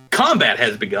 Combat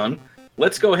has begun.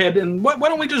 Let's go ahead and why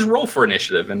don't we just roll for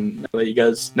initiative, and now that you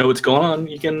guys know what's going on,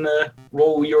 you can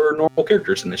roll your normal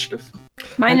character's initiative.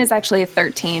 Mine is actually a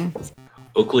 13.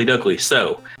 Oakley dokley.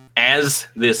 So, as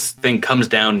this thing comes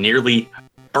down, nearly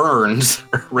burns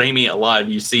Raimi alive,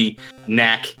 you see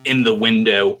Knack in the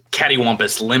window,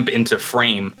 Cattywampus limp into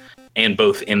frame, and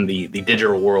both in the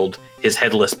digital world, his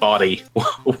headless body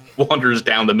wanders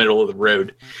down the middle of the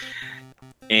road.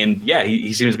 And yeah,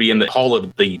 he seems to be in the hall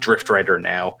of the Drift Rider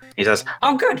now. He says,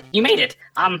 Oh, good. You made it.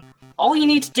 all you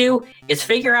need to do is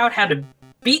figure out how to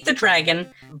beat the dragon.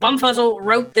 Bumfuzzle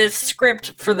wrote this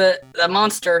script for the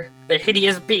monster, the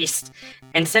hideous beast,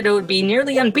 and said it would be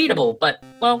nearly unbeatable, but,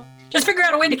 well, just figure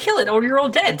out a way to kill it or you're all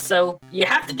dead, so you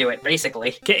have to do it,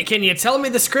 basically. Can you tell me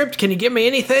the script? Can you give me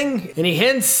anything? Any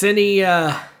hints? Any,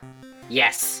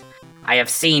 Yes, I have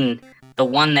seen the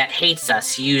one that hates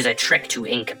us use a trick to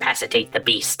incapacitate the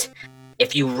beast.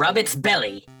 If you rub its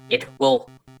belly, it will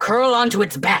curl onto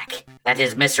its back. That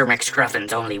is Mr.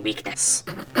 McScruffin's only weakness.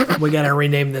 We gotta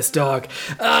rename this dog.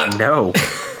 No.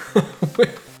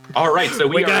 All right, so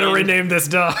We gotta rename this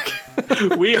dog.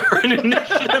 we are in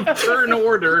initiative turn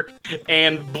order,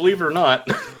 and believe it or not,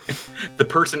 the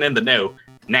person in the know,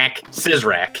 Knack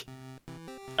Sizrak,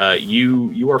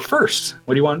 you are first.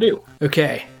 What do you want to do?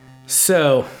 Okay,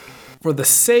 so for the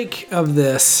sake of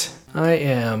this, I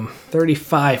am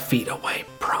 35 feet away,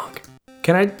 Pronk.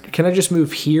 Can I just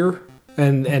move here?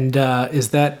 And is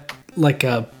that like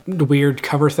a weird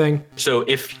cover thing? So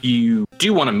if you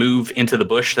do want to move into the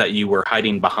bush that you were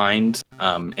hiding behind,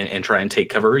 and try and take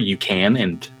cover, you can,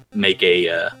 and make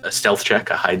a stealth check,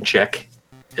 a hide check,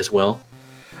 as well.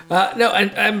 No,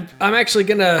 I'm actually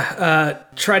gonna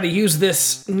try to use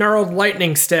this gnarled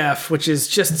lightning staff, which is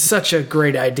just such a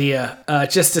great idea,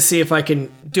 just to see if I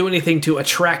can do anything to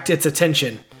attract its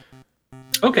attention.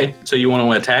 Okay, so you want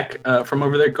to attack from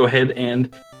over there? Go ahead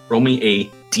and roll me a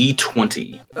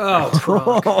d20. Oh,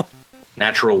 Pronk.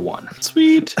 Natural 1.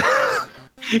 Sweet.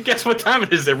 Guess what time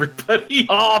it is, everybody?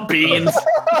 Aw, beans.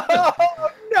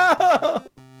 No!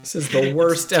 This is the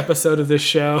worst episode of this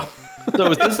show.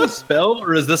 So is this a spell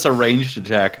or is this a ranged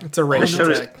attack? It's a ranged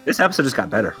attack. This episode just got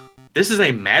better. This is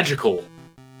a magical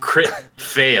crit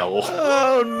fail.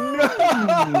 Oh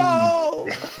no!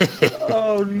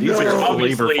 Oh These Which are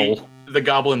obviously flavorful. the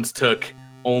goblins took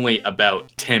only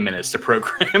about 10 minutes to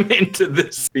program into the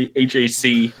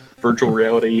HAC virtual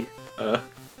reality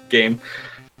game.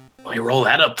 Let me roll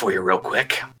that up for you real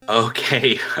quick.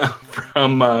 Okay,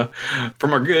 from our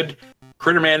good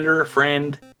Crittermander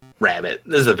friend Rabbit.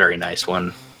 This is a very nice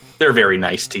one. They're very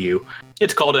nice to you.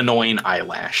 It's called Annoying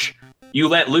Eyelash. You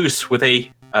let loose with a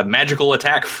magical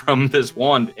attack from this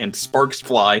wand and sparks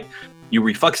fly. You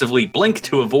reflexively blink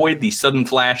to avoid the sudden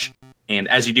flash, and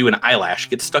as you do, an eyelash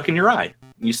gets stuck in your eye.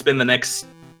 You spend the next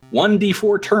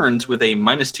 1d4 turns with a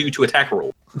 -2 to attack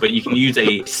roll, but you can use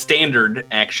a standard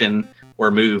action or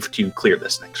move to clear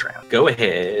this next round. Go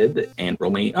ahead and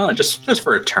roll me, just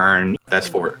for a turn. That's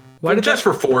for just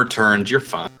for 4 turns. You're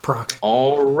fine. Pronk.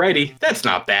 Alrighty, that's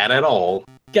not bad at all.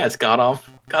 Guys got off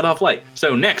light.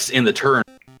 So next in the turn,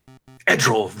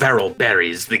 Edril Varel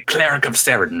Berries, the cleric of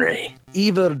Serenray.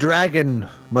 Evil dragon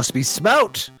must be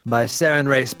smote by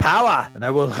Serenray's power, and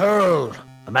I will hurl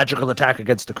a magical attack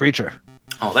against the creature.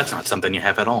 Oh, that's not something you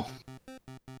have at all.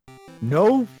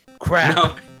 No crap.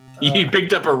 No, you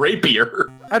picked up a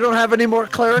rapier. I don't have any more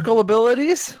clerical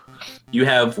abilities? You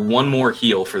have one more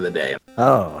heal for the day.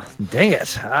 Oh, dang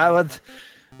it. I would...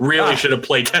 Really should have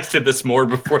play tested this more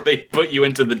before they put you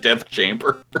into the death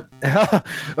chamber.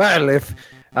 Well, if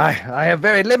I have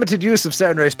very limited use of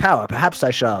Serenray's power, perhaps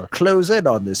I shall close in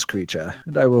on this creature,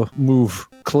 and I will move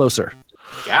closer.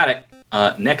 Got it.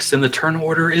 Next in the turn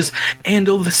order is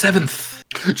Andal the 7th.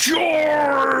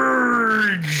 Charge!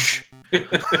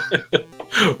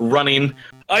 Running.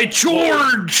 I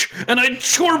charge! And I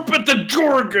chorp at the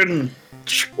Jorgen!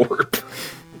 Chorp.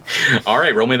 All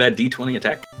right, roll me that d20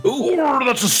 attack. Ooh,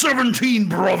 that's a 17,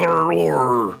 brother,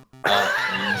 or...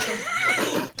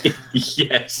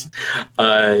 Yes.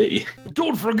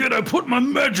 Don't forget I put my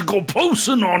magical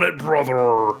potion on it,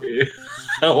 brother.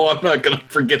 Oh, I'm not going to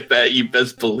forget that, you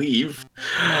best believe.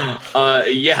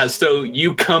 Yeah, so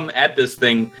you come at this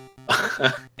thing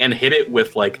and hit it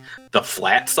with, like, the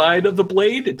flat side of the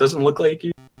blade. It doesn't look like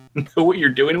you know what you're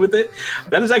doing with it.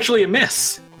 That is actually a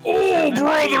miss. Oh,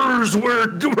 brothers, we're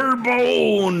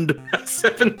boned.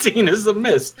 17 is a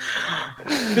miss.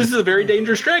 This is a very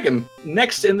dangerous dragon.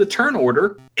 Next in the turn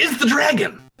order is the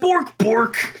dragon. Bork,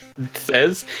 bork. It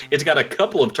says it's got a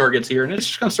couple of targets here, and it's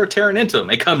just going to start tearing into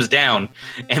them. It comes down,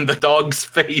 and the dog's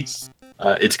face.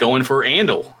 It's going for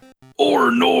Andal. Or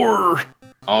nor.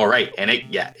 All right, and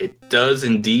it does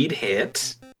indeed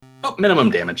hit. Oh,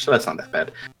 minimum damage, so that's not that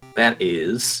bad. That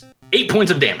is 8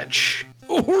 points of damage.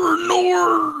 Or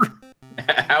nor.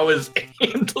 How is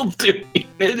Andal doing?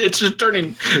 It's just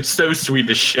turning so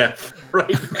Swedish Chef right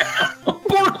now.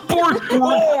 Bork, bork,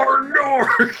 or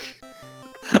nor.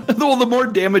 Well, the more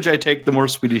damage I take, the more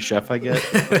Swedish Chef I get.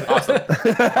 Awesome.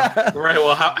 Right,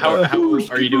 well, how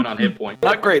are you doing on hit points?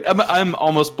 Not great. I'm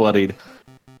almost bloodied.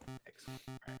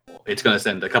 It's going to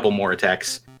send a couple more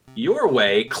attacks your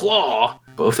way. Claw.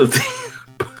 Both of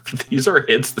These are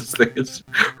hits. This thing is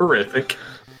horrific.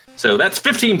 So that's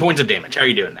 15 points of damage. How are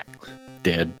you doing that?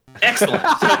 Dead. Excellent.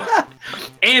 So,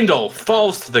 Andal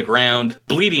falls to the ground,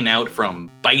 bleeding out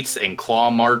from bites and claw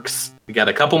marks. We got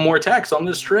a couple more attacks on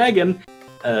this dragon.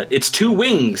 Its two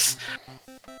wings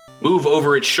move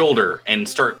over its shoulder and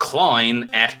start clawing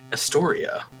at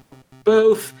Astoria.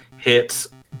 Both hits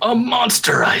a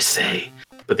monster, I say.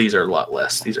 But these are a lot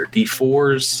less. These are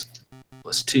D4s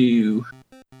plus 2.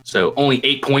 So only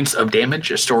 8 points of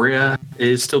damage. Astoria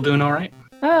is still doing all right.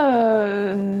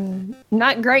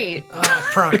 Not great.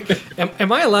 Pronk,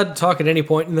 am I allowed to talk at any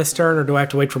point in this turn, or do I have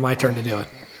to wait for my turn to do it?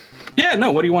 Yeah,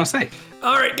 no, what do you want to say?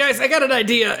 All right, guys, I got an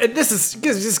idea. And this is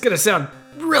going to sound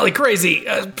really crazy,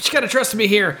 but you got to trust me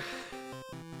here.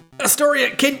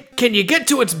 Astoria, can you get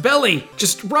to its belly?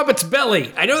 Just rub its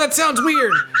belly. I know that sounds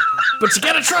weird, but you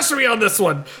got to trust me on this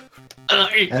one.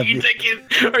 Are you taking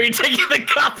the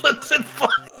goblin's advice?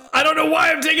 I don't know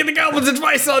why I'm taking the goblin's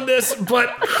advice on this, but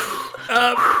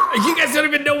you guys don't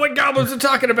even know what goblins are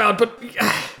talking about, but...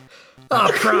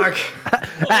 Pronk.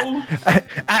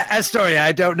 Astoria,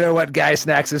 I don't know what Guy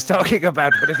Snacks is talking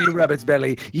about, but if you rub its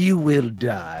belly, you will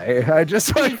die. I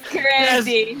just want... He's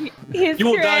crazy. He's You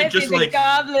will crazy. die just the like-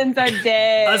 goblins are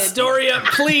dead. Astoria,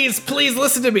 please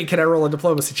listen to me. Can I roll a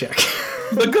diplomacy check?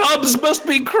 The gobs must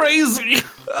be crazy.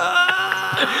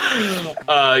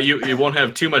 You won't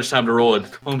have too much time to roll a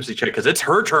diplomacy check because it's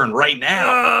her turn right now.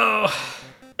 Oh.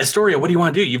 Astoria, what do you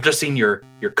want to do? You've just seen your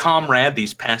comrade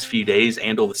these past few days,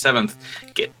 Andal the Seventh,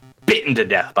 get bitten to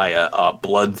death by a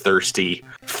bloodthirsty,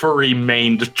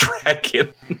 furry-maned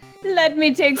dragon. Let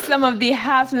me take some of the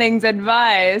halfling's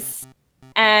advice.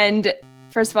 And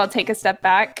first of all, take a step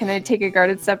back. Can I take a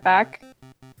guarded step back?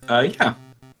 Yeah.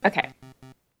 Okay.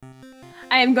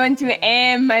 I am going to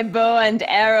aim my bow and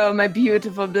arrow, my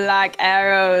beautiful black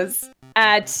arrows,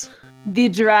 at the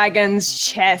dragon's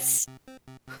chest.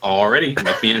 Already,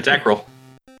 make me an attack roll.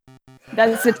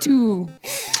 That's a 2.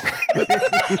 I'm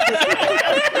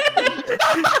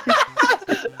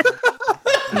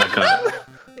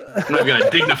not gonna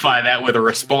dignify that with a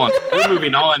response. We're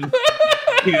moving on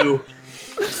to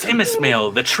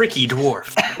Samusmail, the tricky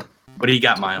dwarf. What do you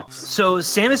got, Miles? So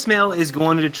Samusmail is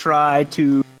going to try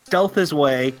to stealth his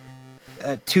way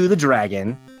to the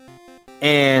dragon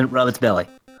and rub its belly.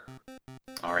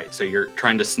 All right, so you're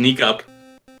trying to sneak up.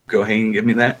 Go ahead and give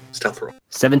me that stealth roll.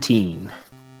 17.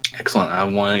 Excellent. I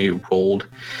want you rolled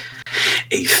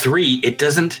a 3. It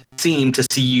doesn't seem to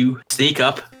see you sneak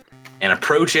up and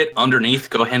approach it underneath.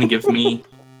 Go ahead and give me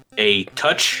a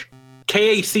touch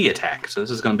KAC attack. So this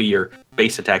is going to be your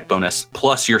base attack bonus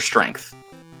plus your strength.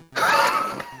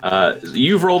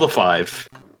 You've rolled a 5,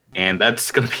 and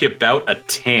that's going to be about a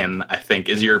 10, I think.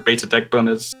 Is your base attack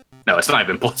bonus? No, it's not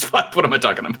even plus 5. What am I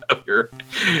talking about? Your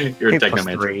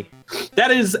technomancer. That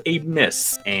is a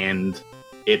miss, and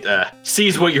it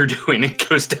sees what you're doing and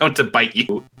goes down to bite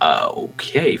you.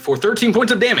 Okay, for 13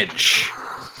 points of damage.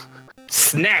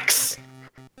 Snacks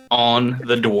on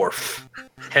the dwarf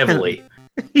heavily.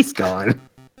 He's gone.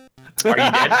 Are you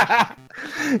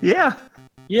dead? Yeah.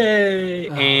 Yay!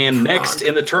 And next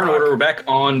in the turn order, we're back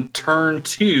on turn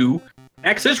 2.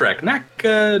 Max Israk.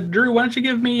 Drew, why don't you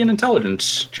give me an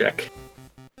intelligence check?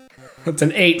 That's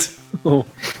an 8. Oh.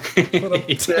 What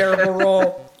a terrible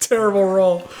roll. Terrible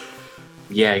roll.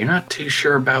 Yeah, you're not too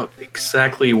sure about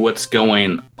exactly what's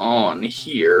going on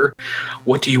here.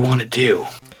 What do you want to do?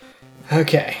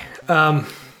 Okay.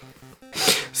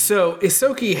 So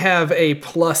Isoki have a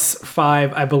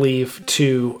 +5, I believe,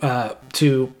 to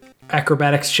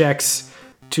acrobatics checks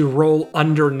to roll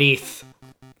underneath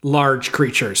large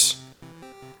creatures.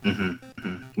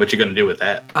 What you gonna do with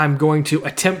that? I'm going to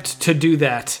attempt to do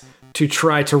that to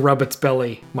try to rub its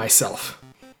belly myself.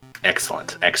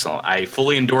 Excellent. I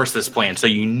fully endorse this plan, so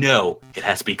you know it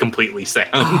has to be completely sound.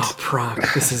 Oh,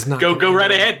 Pronk, this is not... Go right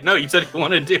ahead. No, you said you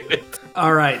want to do it.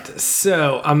 All right,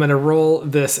 so I'm going to roll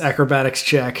this acrobatics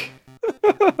check,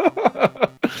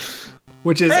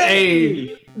 which is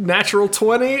a natural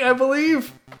 20, I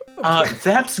believe.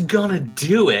 That's gonna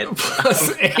do it.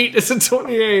 Plus 8 is a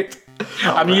 28.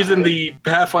 I'm using the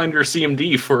Pathfinder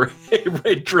CMD for a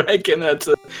red dragon. That's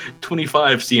a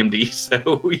 25 CMD,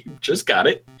 so you just got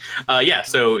it. Yeah,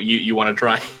 so you want to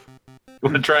try? You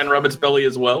want to try and rub its belly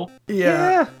as well?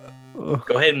 Yeah.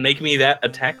 Go ahead and make me that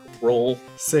attack roll.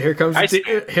 So here comes a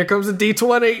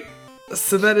D20.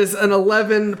 So that is an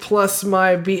 11 plus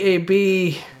my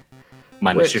BAB.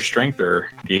 Minus your strength, or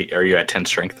are you at 10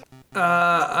 strength?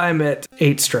 I'm at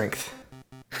 8 strength.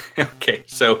 Okay,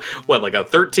 so what, like a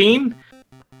 13?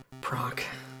 Pronk.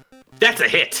 That's a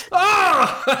hit.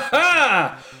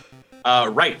 Oh!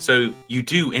 Right, so you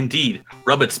do indeed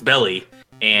rub its belly,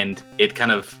 and it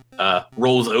kind of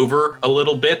rolls over a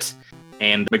little bit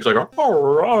and makes like a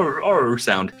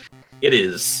sound. It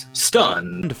is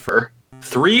stunned for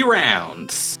 3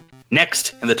 rounds.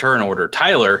 Next in the turn order,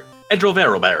 Tyler,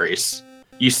 Edril Berries.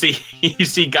 You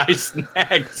see Guy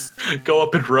Snacks go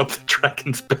up and rub the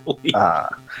dragon's belly.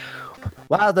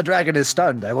 While the dragon is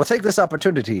stunned, I will take this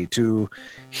opportunity to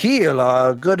heal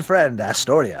our good friend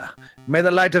Astoria. May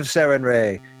the light of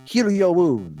Serenray heal your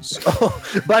wounds. Oh,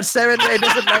 but Serenray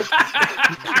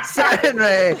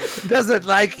doesn't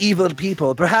like evil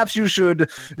people. Perhaps you should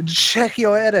check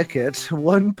your etiquette.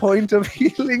 1 point of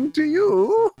healing to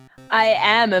you. I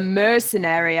am a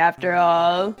mercenary after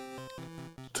all.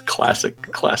 It's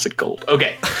classic gold.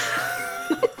 Okay.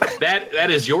 that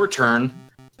is your turn.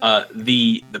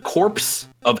 The corpse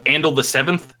of Andal the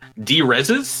Seventh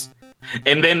de-reses,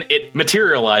 and then it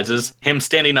materializes, him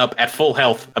standing up at full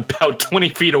health about 20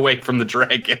 feet away from the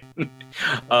dragon.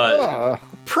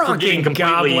 Pronking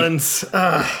goblins.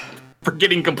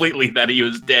 Forgetting completely that he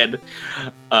was dead.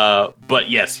 But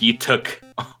yes, you took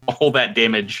all that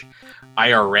damage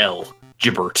IRL,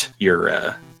 Gibbert, your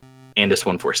Andis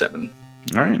 147.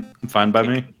 All right, fine by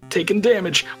me. Taking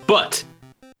damage, but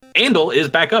Andal is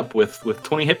back up with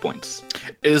 20 hit points.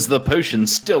 Is the potion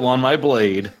still on my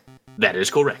blade? That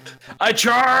is correct. I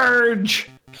charge!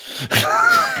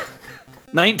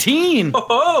 19!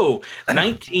 Oh,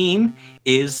 19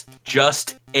 is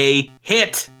just a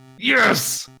hit.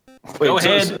 Yes! Go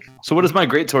ahead. So what does my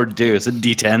greatsword do? Is it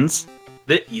D10s?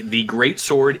 The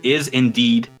greatsword is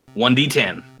indeed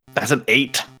 1d10. That's an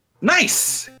 8.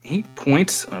 Nice! 8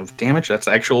 points of damage. That's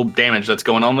actual damage that's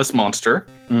going on this monster.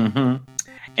 Mm-hmm.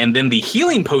 And then the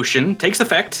healing potion takes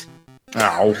effect.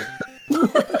 Ow.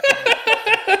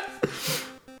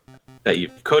 That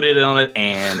you've coated on it,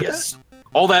 and yes,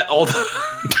 all that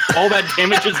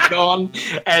damage is gone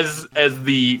as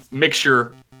the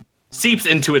mixture seeps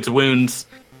into its wounds,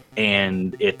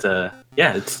 and it's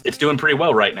doing pretty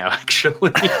well right now,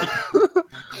 actually.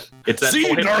 It's that See,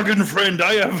 Dargan friend,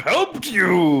 I have helped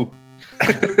you.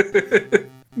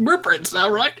 Merprints,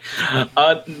 all right.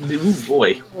 Oh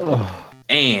boy.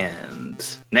 And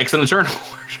next on the turn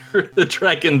order, the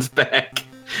dragon's back.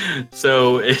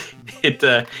 So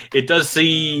it does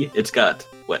see, it's got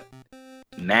what?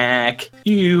 Knack.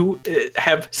 You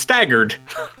have staggered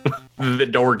the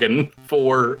Dorgan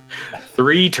for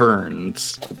 3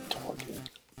 turns.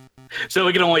 So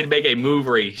it can only make a move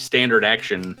or a standard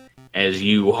action as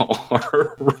you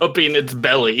are rubbing its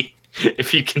belly.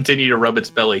 If you continue to rub its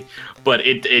belly, but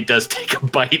it does take a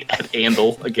bite at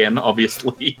Andal again,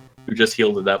 obviously. Who just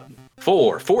healed it up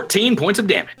for 14 points of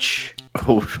damage.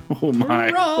 Oh my.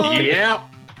 Yeah.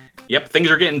 Yep, things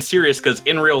are getting serious because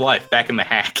in real life, back in the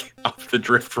hack of the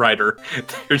Drift Rider,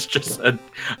 there's just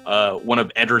one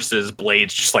of Edris's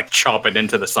blades just like chopping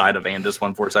into the side of Andis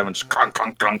 147. Just clunk,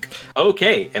 clunk, clunk.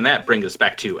 Okay, and that brings us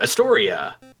back to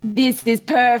Astoria. This is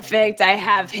perfect. I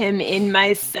have him in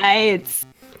my sights.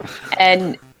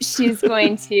 And she's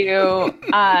going to...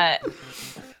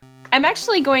 I'm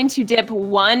actually going to dip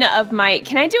one of my...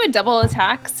 Can I do a double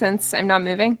attack since I'm not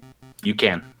moving? You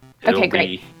can. It'll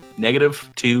great. be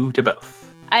 -2 to both.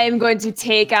 I am going to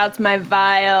take out my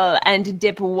vial and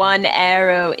dip one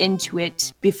arrow into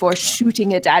it before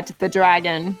shooting it at the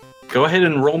dragon. Go ahead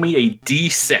and roll me a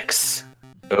d6.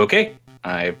 Okay.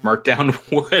 I've marked down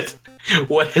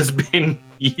what has been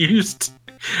used.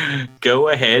 Go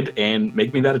ahead and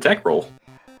make me that attack roll.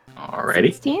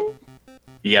 Alrighty. 16?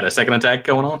 You got a second attack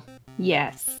going on?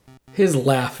 Yes. His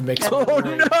laugh makes me no!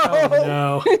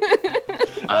 Oh,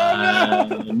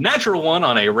 no! Natural 1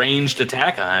 on a ranged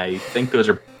attack. I think those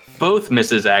are both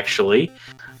misses, actually.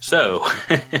 So,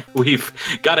 we've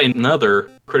got another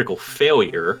critical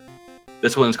failure.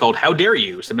 This one's called How Dare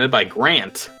You, submitted by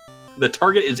Grant. The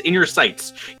target is in your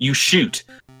sights. You shoot.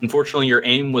 Unfortunately, your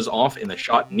aim was off and the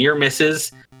shot near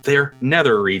misses their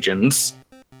nether regions.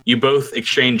 You both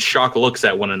exchange shocked looks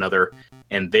at one another,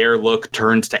 and their look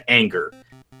turns to anger.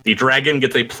 The dragon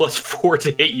gets a +4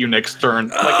 to hit you next turn,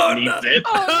 like it needs it.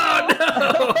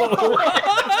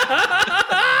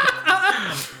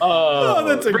 Oh,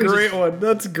 that's a great one.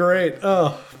 That's great.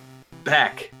 Oh.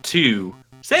 Back to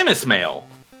Samus Mail.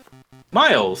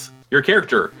 Miles, your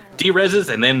character, de-reses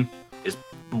and then is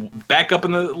back up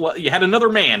in the... You had another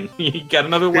man. You got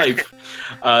another life.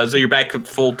 So you're back at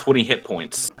full 20 hit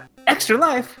points. Extra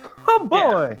life. Oh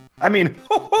boy. Yeah. I mean,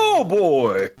 oh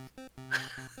boy.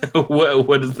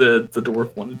 What does the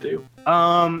dwarf want to do?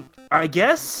 I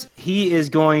guess he is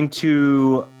going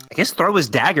to throw his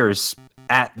daggers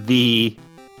at the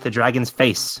dragon's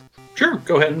face. Sure,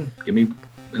 go ahead and give me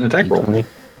an attack roll.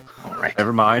 All right.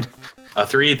 Never mind. A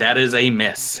 3, that is a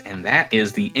miss. And that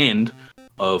is the end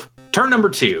of turn number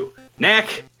 2.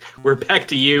 Knack, we're back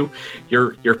to you.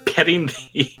 You're petting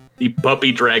the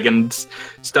puppy dragon's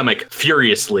stomach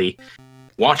furiously,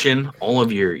 watching all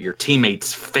of your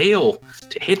teammates fail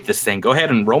to hit this thing. Go ahead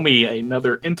and roll me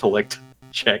another intellect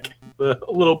check. A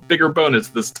little bigger bonus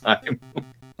this time.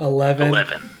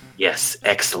 11. Yes,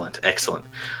 excellent.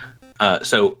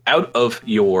 So out of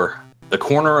the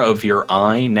corner of your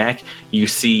eye, Knack, you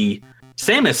see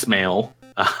Samus Mail,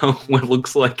 what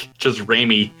looks like just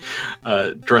Raimi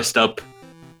dressed up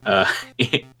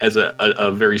as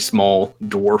a very small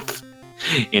dwarf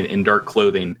in dark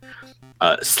clothing,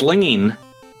 slinging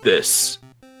this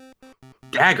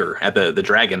dagger at the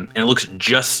dragon, and it looks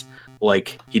just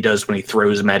like he does when he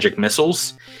throws magic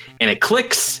missiles. And it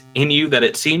clicks in you that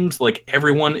it seems like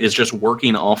everyone is just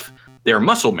working off their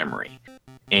muscle memory,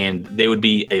 and they would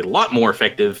be a lot more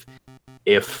effective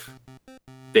if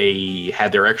they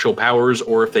had their actual powers,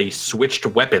 or if they switched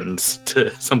weapons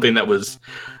to something that was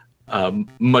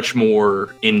much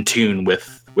more in tune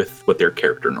with what their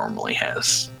character normally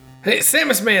has. Hey,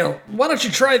 Samus Mail, why don't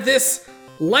you try this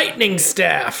lightning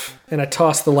staff? And I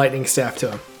toss the lightning staff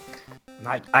to him.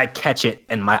 I catch it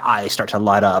and my eyes start to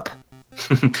light up.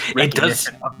 It does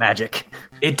of magic.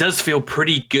 It does feel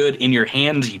pretty good in your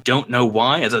hands. You don't know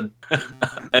why. As a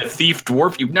thief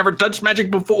dwarf, you've never touched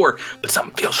magic before, but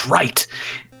something feels right.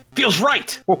 Feels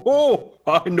right. Oh,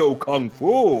 I know Kung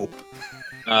Fu.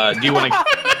 Do you want to?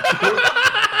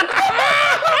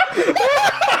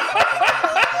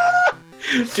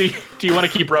 do you want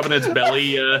to keep rubbing its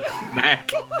belly,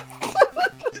 Mac?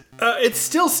 It's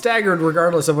still staggered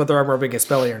regardless of whether I'm rubbing its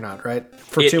belly or not, right?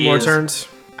 For 2 more turns?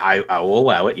 I will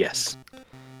allow it, yes.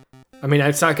 I mean,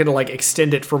 it's not going to,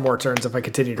 extend it for more turns if I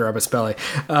continue to rub its belly.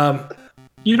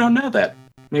 You don't know that.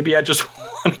 Maybe I just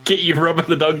want to get you rubbing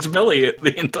the dog's belly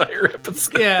the entire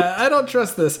episode. Yeah, I don't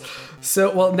trust this.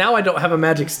 So, well, now I don't have a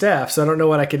magic staff, so I don't know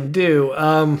what I can do.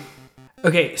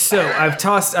 Okay, so I've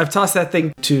tossed that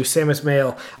thing to Samus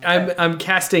Mail. I'm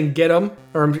casting Get 'em,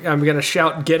 or I'm gonna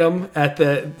shout Get 'em at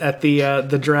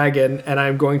the dragon, and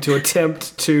I'm going to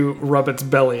attempt to rub its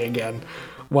belly again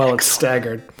while it's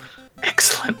staggered.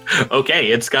 Excellent.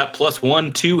 Okay, it's got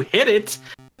 +1 to hit it.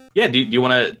 Yeah, do you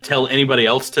want to tell anybody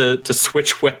else to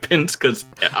switch weapons? Because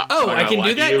I can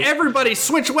do that. Everybody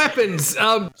switch weapons.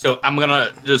 So I'm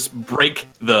gonna just break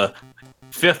the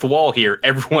 5th wall here.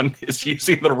 Everyone is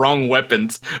using the wrong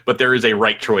weapons, but there is a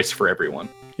right choice for everyone.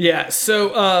 Yeah,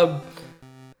 so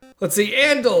let's see.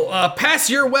 Andal, pass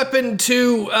your weapon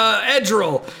to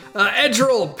Edril.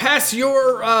 Edril, pass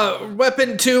your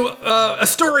weapon to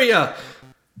Astoria.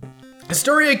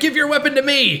 Astoria, give your weapon to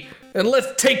me, and let's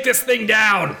take this thing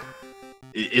down.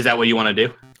 Is that what you want to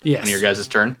do? Yes. On your guys'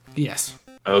 turn? Yes.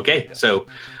 Okay, so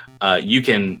you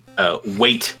can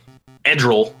wait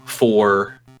Edril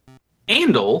for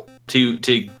Andal to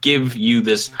give you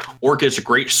this Orcish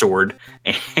greatsword.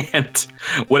 And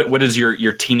what does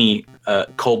your teeny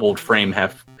kobold frame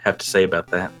have to say about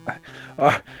that?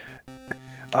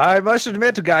 I must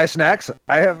admit, Guy Snacks,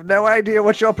 I have no idea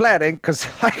what you're planning, because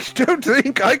I don't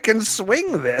think I can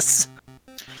swing this.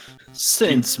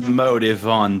 Sense motive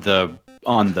on the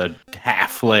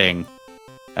halfling.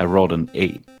 I rolled an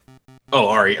 8. Oh,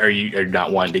 are you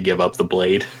not wanting to give up the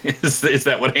blade? Is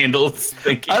that what Andal's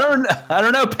thinking? I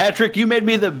don't know, Patrick. You made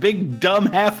me the big dumb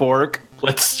half orc.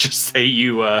 Let's just say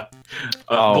you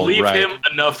believe him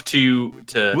enough to.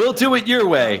 We'll do it your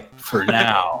way for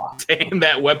now. Take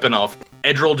that weapon off.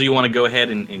 Edril, do you want to go ahead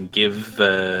and give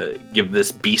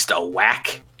this beast a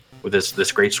whack with this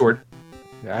greatsword?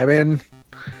 I mean,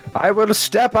 I will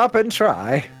step up and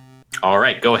try. All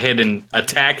right, go ahead and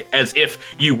attack as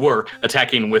if you were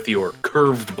attacking with your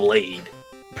curved blade.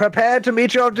 Prepare to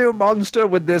meet your doom, monster,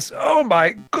 with this. Oh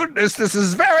my goodness, this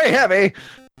is very heavy.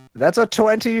 That's a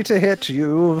 20 to hit,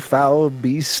 you foul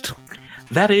beast.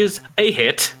 That is a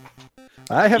hit.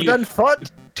 I have done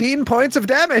 14 points of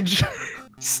damage.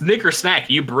 Snicker snack,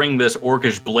 you bring this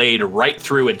orcish blade right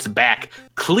through its back,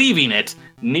 cleaving it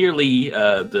nearly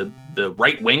the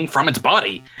right wing from its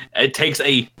body. It takes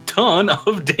a ton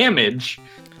of damage.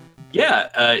 Yeah,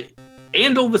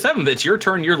 Andal the 7th, it's your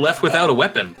turn. You're left without a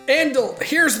weapon. Andal,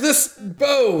 here's this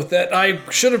bow that I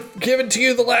should have given to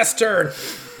you the last turn.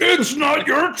 It's not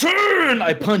your turn!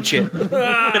 I punch it.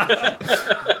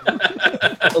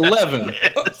 11.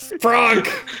 Frank!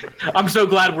 I'm so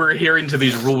glad we're adhering to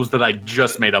these rules that I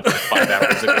just made up like 5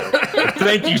 hours ago.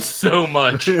 Thank you so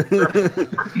much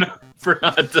for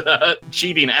not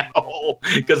cheating at all,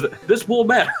 because this will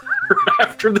matter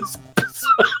after this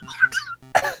episode.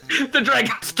 The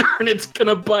dragon's turn. It's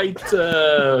gonna bite.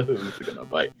 Who's it gonna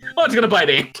bite? Oh, it's gonna bite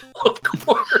Angel, of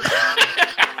course.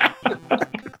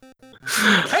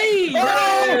 Hey!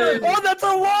 Oh, that's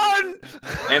a 1!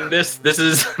 And this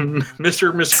is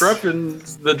Mr.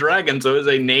 Miscruffins the dragon, so is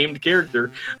a named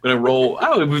character. I'm gonna roll.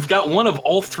 Oh, we've got one of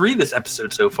all 3 this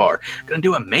episode so far. Gonna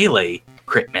do a melee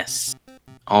crit miss.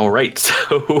 All right,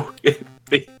 so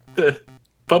the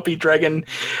puppy dragon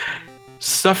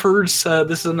suffers.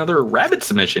 This is another rabbit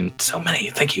submission. So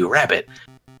many. Thank you, rabbit.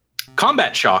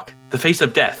 Combat shock. The face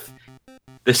of death.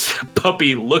 This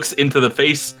puppy looks into the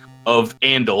face of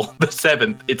Andal, the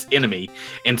 7th, its enemy,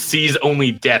 and sees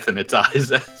only death in its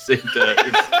eyes as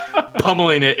it's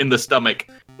pummeling it in the stomach.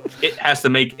 It has to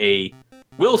make a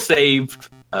will save,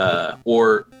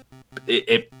 or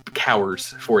it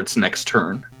cowers for its next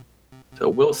turn. So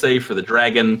will save for the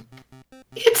dragon.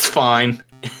 It's fine.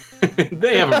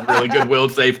 They have a really good will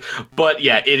save, but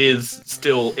yeah, it is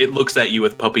still. It looks at you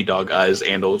with puppy dog eyes.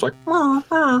 Andal is like,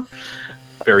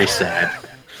 very sad.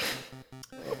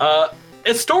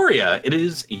 Astoria, it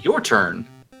is your turn.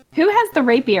 Who has the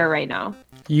rapier right now?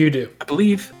 You do. I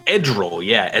believe Edril.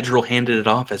 Yeah, Edril handed it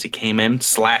off as he came in,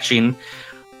 slashing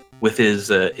with his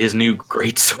new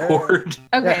greatsword.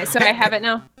 Okay, so I have it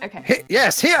now? Okay.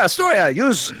 Yes, here, Astoria,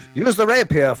 use the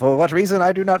rapier. For what reason,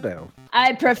 I do not know.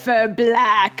 I prefer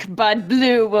black, but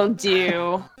blue will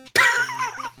do.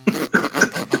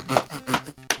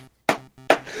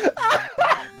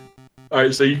 All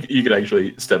right, so you can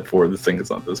actually step forward. This thing is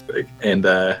not this big, and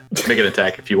make an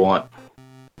attack if you want.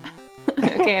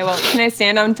 Okay, well, can I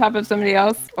stand on top of somebody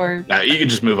else, or? No, you can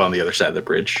just move on the other side of the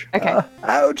bridge. Okay.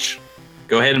 Ouch.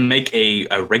 Go ahead and make a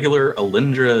regular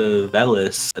Alindra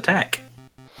Velis attack.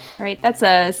 All right, that's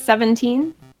a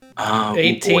 17.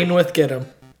 18 with get him.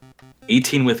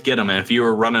 18 with get him, and if you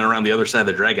were running around the other side of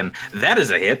the dragon, that is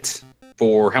a hit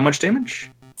for how much damage?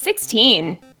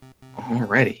 16.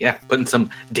 Alrighty, yeah, putting some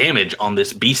damage on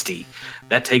this beastie.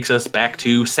 That takes us back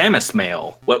to Samus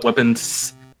Mail. What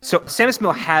weapons? So Samus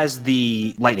Mill has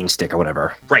the lightning stick or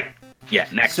whatever. Right. Yeah,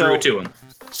 Knack threw it to him.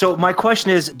 So my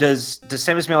question is, does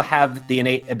Samus Mill have the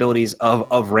innate abilities of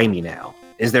Raimi now?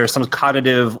 Is there some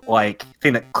cognitive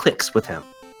thing that clicks with him?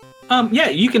 Yeah,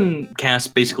 you can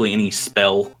cast basically any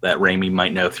spell that Raimi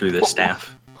might know through this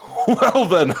staff. Well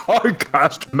then, I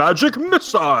cast Magic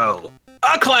Missile.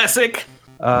 A classic!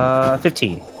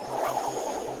 15.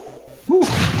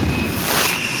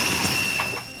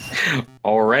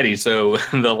 Alrighty, so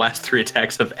the last 3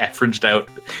 attacks have averaged out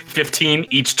 15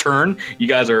 each turn. You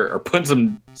guys are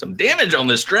putting some damage on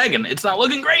this dragon. It's not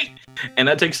looking great. And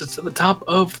that takes us to the top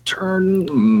of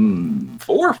turn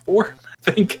 4, I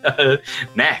think.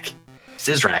 Knack,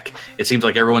 Sizrak. It seems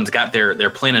like everyone's got their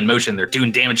plan in motion. They're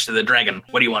doing damage to the dragon.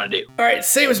 What do you want to do? All right,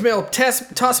 Samus Mail,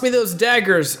 toss me those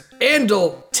daggers.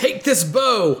 Andal, take this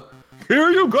bow. Here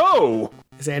you go.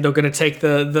 Is Andal gonna take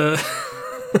the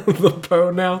the bow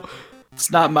now?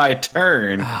 It's not my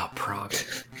turn. Oh, prog.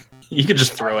 You could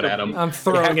just throw it at him. I'm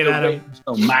throwing it at him.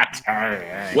 Oh, my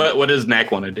turn. What does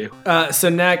Knack want to do? So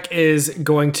Knack is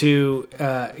going to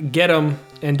get him,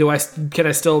 and can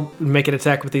I still make an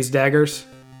attack with these daggers?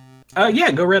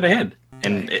 Yeah, go right ahead.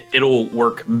 And it'll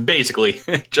work basically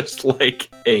just like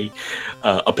a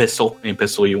pistol, any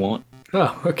pistol you want.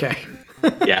 Oh, okay.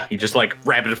 Yeah, you just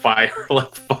rapid fire,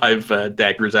 5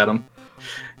 daggers at him.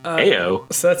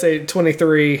 Ayo. So that's a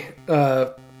 23,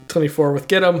 24 with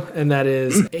get him, and that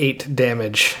is 8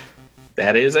 damage.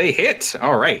 That is a hit.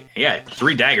 All right. Yeah,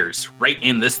 3 daggers right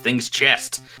in this thing's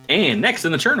chest. And next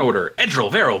in the turn order,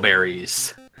 Edril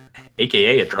Varrowberries,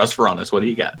 a.k.a. Adrus Veronis. What do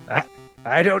you got?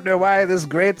 I don't know why this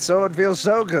great sword feels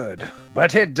so good,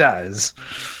 but it does.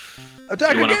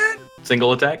 Attack again?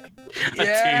 Single attack?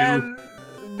 Yeah. 2.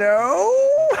 No.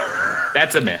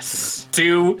 That's a miss.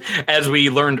 2, as we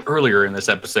learned earlier in this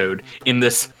episode, in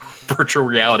this virtual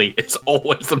reality, it's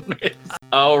always a miss.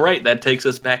 All right, that takes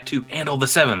us back to Andal the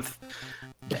 7th,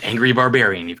 the angry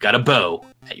barbarian. You've got a bow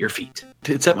at your feet.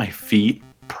 It's at my feet.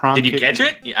 Did you catch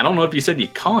it? I don't know if you said you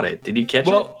caught it. Did you catch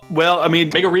it? Well, I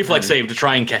mean, make a reflex save to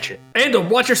try and catch it. Andal,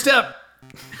 watch your step.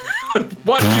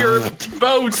 Watch your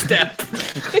bow step.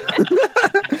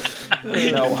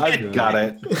 No, I've got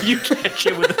it. You catch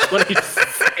it with a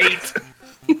 28.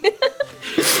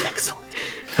 Excellent.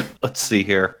 Let's see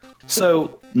here.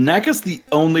 So, Knack is the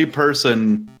only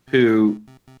person who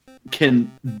can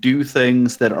do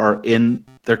things that are in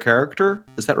their character.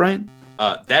 Is that right?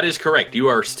 That is correct. You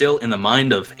are still in the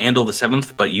mind of Andal the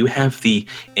 7th, but you have the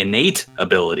innate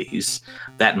abilities,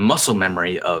 that muscle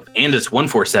memory of Andis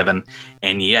 147,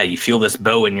 and yeah, you feel this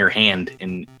bow in your hand,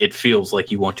 and it feels like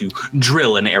you want to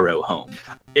drill an arrow home.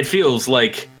 It feels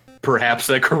like Perhaps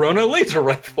a Corona laser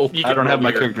rifle. I don't have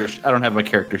my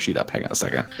character sheet up. Hang on a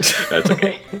second. That's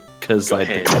okay. Because Go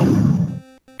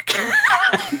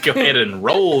ahead and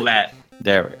roll that.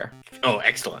 There we are. Oh,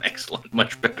 excellent.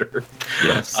 Much better.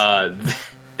 Yes.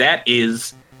 That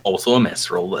is also a miss.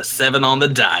 Roll a 7 on the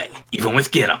die, even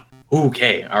with get 'em.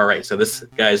 Okay, all right. So this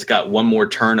guy's got one more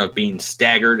turn of being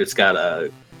staggered. It's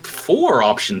got 4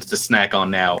 options to snack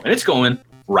on now, and it's going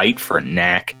right for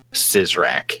Knack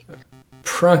Sizrak.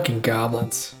 Prunking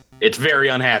goblins. It's very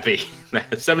unhappy.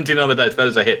 17 on the dice. That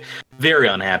is a hit. Very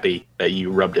unhappy that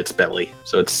you rubbed its belly.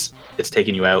 So it's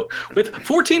taking you out with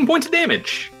 14 points of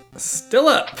damage. Still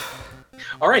up.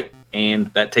 All right,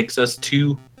 and that takes us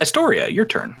to Astoria. Your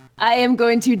turn. I am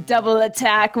going to double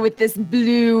attack with this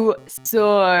blue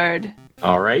sword.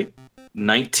 All right,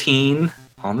 19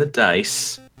 on the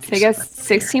dice. So I guess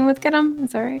 16 with get 'em.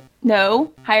 Is that right?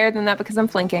 No, higher than that because I'm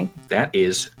flanking. That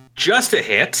is just a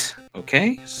hit.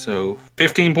 Okay, so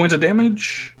 15 points of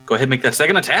damage. Go ahead and make that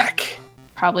second attack.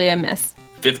 Probably a miss.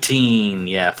 15,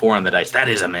 yeah, 4 on the dice. That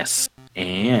is a miss.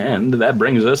 And that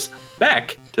brings us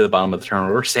back to the bottom of the turn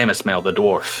order. Samusmail, the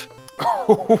dwarf.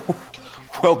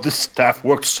 Well, this staff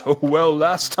worked so well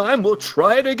last time. We'll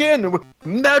try it again with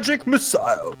magic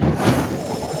missile.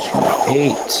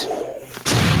 8.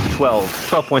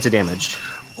 12 points of damage.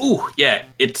 Ooh, yeah,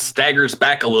 it staggers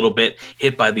back a little bit,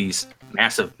 hit by these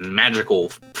massive magical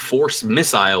force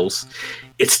missiles.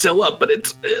 It's still up, but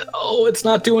it's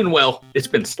not doing well. It's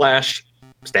been slashed,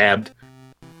 stabbed,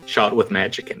 shot with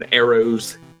magic and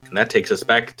arrows, and that takes us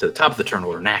back to the top of the turn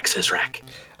order. Knack Sizrak.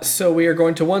 So we are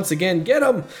going to once again get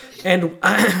him, and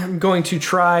I'm going to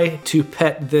try to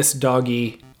pet this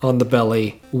doggy on the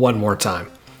belly one more time.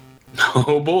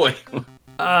 Oh boy.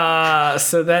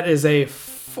 So that is a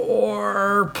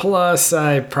 4 plus.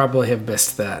 I probably have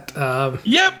missed that.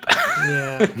 Yep.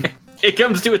 Yeah. It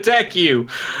comes to attack you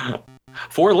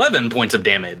for 11 points of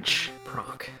damage.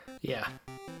 Pronk. Yeah.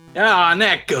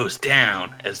 Knack goes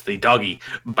down as the doggy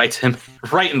bites him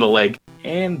right in the leg.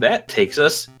 And that takes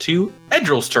us to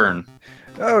Edrill's turn.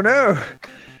 Oh no!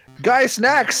 Guy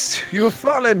Snacks, you have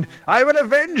fallen. I will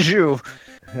avenge you.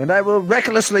 And I will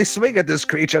recklessly swing at this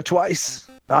creature twice.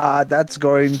 That's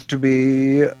going to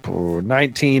be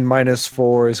 19 minus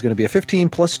 4 is going to be a 15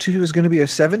 plus 2 is going to be a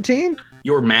 17.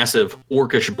 Your massive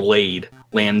orcish blade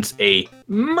lands a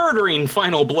murdering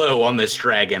final blow on this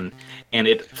dragon, and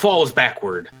it falls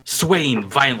backward, swaying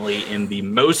violently in the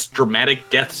most dramatic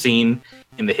death scene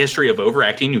in the history of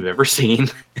overacting you've ever seen,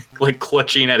 like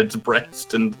clutching at its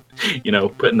breast and,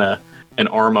 putting an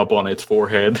arm up on its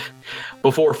forehead,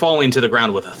 before falling to the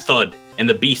ground with a thud, and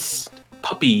the beast's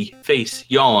puppy face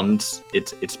yawns,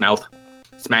 its mouth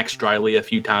smacks dryly a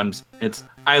few times, its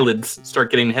eyelids start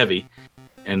getting heavy,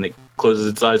 and it closes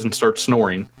its eyes and starts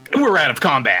snoring. And we're out of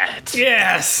combat.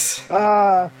 Yes!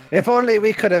 If only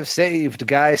we could have saved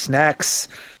Guy Snacks.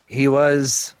 He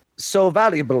was so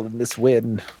valuable in this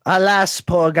win. Alas,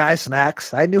 poor Guy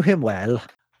Snacks. I knew him well.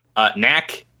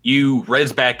 Knack, you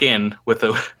res back in with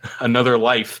another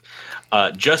life,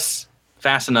 just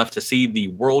fast enough to see the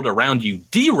world around you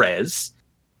de-res,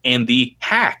 and the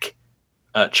hack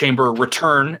chamber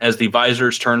return as the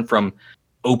visors turn from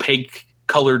opaque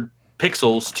colored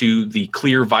pixels to the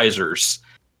clear visors.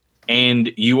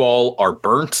 And you all are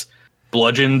burnt,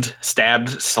 bludgeoned,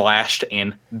 stabbed, slashed,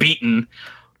 and beaten.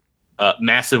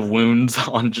 Massive wounds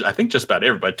on, I think just about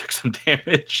everybody took some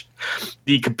damage.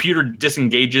 The computer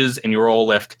disengages, and you're all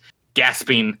left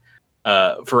gasping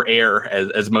for air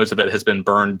as most of it has been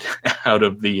burned out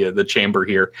of the chamber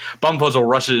here. Bumpuzzle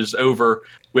rushes over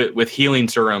with healing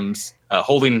serums,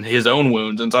 holding his own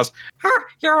wounds, and says,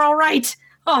 You're all right.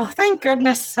 Oh, thank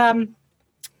goodness.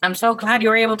 I'm so glad you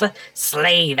were able to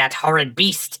slay that horrid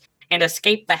beast and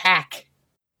escape the hack.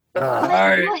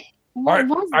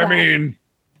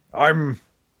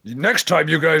 Next time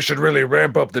you guys should really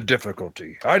ramp up the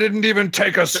difficulty. I didn't even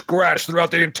take a scratch throughout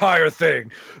the entire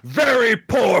thing. Very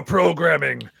poor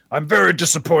programming. I'm very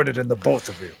disappointed in the both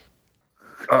of you.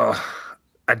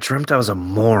 I dreamt I was a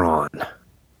moron.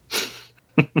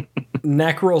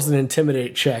 Knack rolls an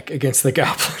intimidate check against the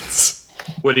goblins.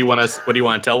 What do you want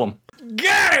to tell them?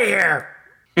 Get out of here!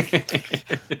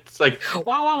 It's like,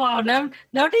 Wow.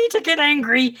 No need to get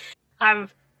angry. I'm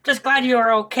just glad you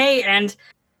are okay, and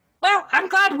well, I'm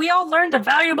glad we all learned a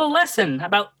valuable lesson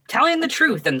about telling the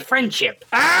truth and friendship.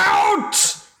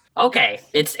 Out! Okay,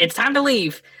 it's time to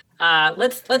leave.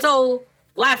 Let's all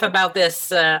laugh about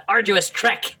this arduous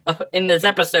trek in this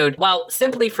episode while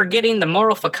simply forgetting the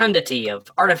moral fecundity of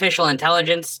artificial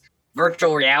intelligence,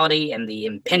 virtual reality, and the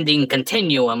impending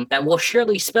continuum that will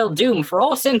surely spell doom for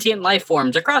all sentient life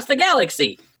forms across the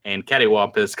galaxy. And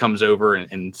Cattywampus comes over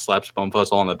and slaps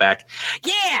Bumfuzzle on the back.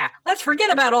 Yeah, let's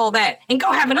forget about all that and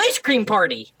go have an ice cream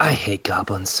party. I hate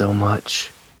goblins so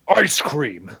much. Ice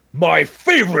cream, my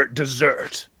favorite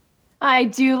dessert. I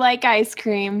do like ice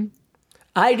cream.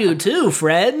 I do too,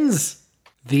 friends.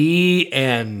 The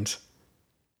end.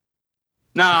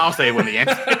 No, I'll say it when the end.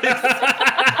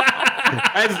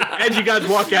 As you guys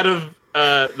walk out of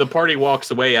the party walks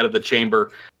away out of the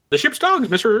chamber, the ship's dog,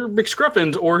 Mr.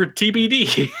 McScruffins, or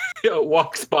TBD,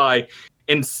 walks by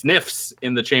and sniffs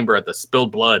in the chamber at the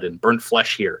spilled blood and burnt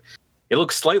flesh here. It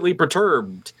looks slightly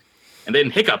perturbed, and then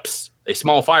hiccups. A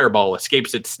small fireball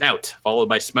escapes its snout, followed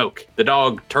by smoke. The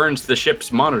dog turns to the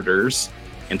ship's monitors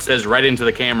and says right into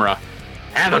the camera,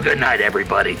 "Have a good night,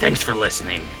 everybody. Thanks for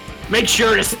listening. Make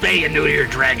sure to spay and neuter your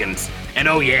dragons. And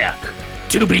oh yeah,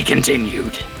 to be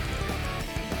continued."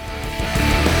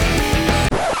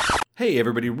 Hey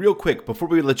everybody, real quick before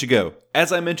we let you go.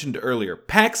 As I mentioned earlier,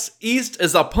 PAX East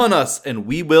is upon us and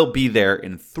we will be there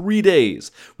in 3 days.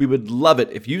 We would love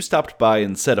it if you stopped by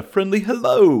and said a friendly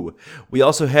hello. We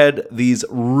also had these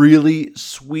really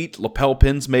sweet lapel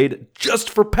pins made just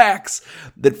for PAX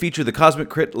that feature the Cosmic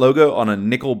Crit logo on a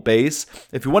nickel base.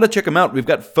 If you want to check them out, we've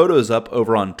got photos up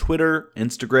over on Twitter,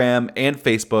 Instagram, and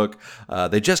Facebook.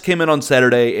 They just came in on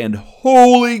Saturday and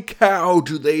holy cow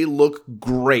do they look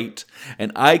great.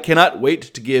 And I cannot wait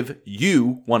to give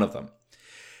you one of them.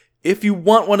 If you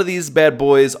want one of these bad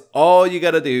boys, all you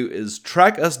got to do is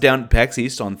track us down at PAX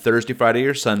East on Thursday, Friday,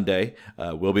 or Sunday.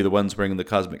 We'll be the ones wearing the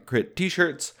Cosmic Crit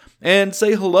t-shirts. And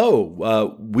say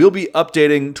hello. We'll be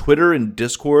updating Twitter and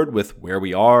Discord with where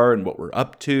we are and what we're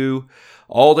up to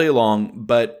all day long.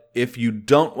 But if you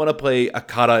don't want to play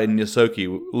Akata and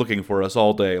Yosoki looking for us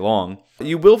all day long,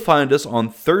 you will find us on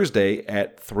Thursday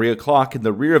at 3 o'clock in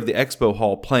the rear of the expo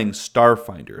hall playing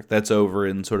Starfinder. That's over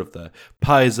in sort of the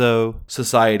Paizo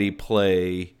Society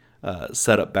play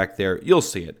setup back there. You'll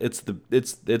see it. It's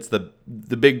the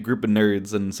big group of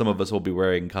nerds, and some of us will be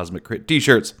wearing Cosmic Crit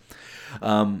t-shirts.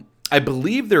 I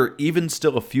believe there are even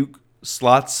still a few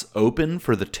slots open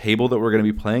for the table that we're going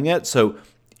to be playing at, so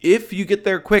if you get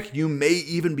there quick, you may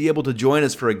even be able to join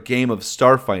us for a game of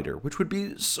Starfinder, which would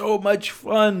be so much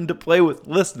fun to play with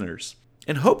listeners.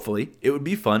 And hopefully, it would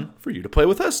be fun for you to play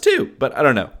with us too. But I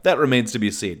don't know. That remains to be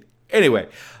seen. Anyway,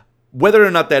 whether or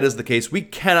not that is the case, we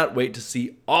cannot wait to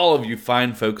see all of you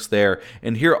fine folks there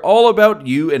and hear all about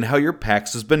you and how your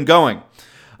PAX has been going.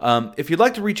 If you'd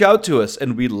like to reach out to us,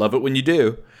 and we love it when you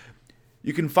do,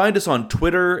 you can find us on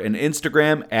Twitter and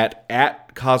Instagram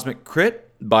at CosmicCrit,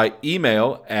 by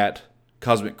email at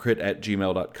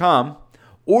cosmiccrit@gmail.com,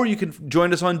 or you can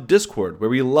join us on Discord,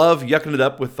 where we love yucking it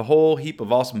up with the whole heap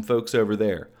of awesome folks over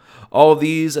there. All of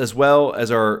these, as well as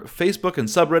our Facebook and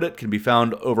subreddit, can be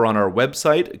found over on our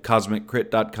website,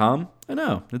 cosmiccrit.com. I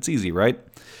know, it's easy, right?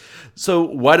 So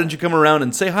why don't you come around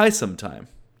and say hi sometime?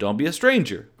 Don't be a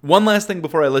stranger. One last thing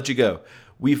before I let you go.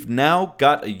 We've now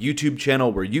got a YouTube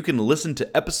channel where you can listen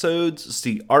to episodes,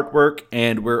 see artwork,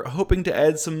 and we're hoping to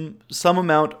add some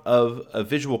amount of a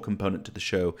visual component to the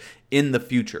show in the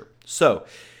future. So,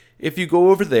 if you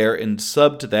go over there and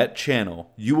sub to that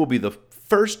channel, you will be the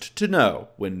first to know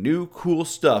when new cool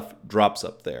stuff drops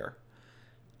up there.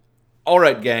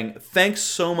 Alright, gang, thanks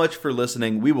so much for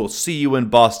listening. We will see you in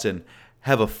Boston.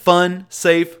 Have a fun,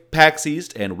 safe PAX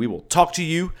East, and we will talk to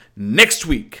you next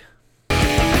week.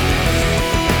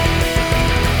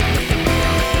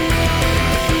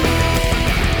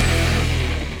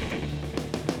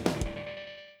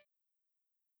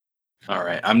 All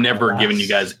right, I'm never giving you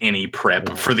guys any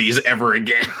prep for these ever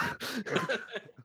again.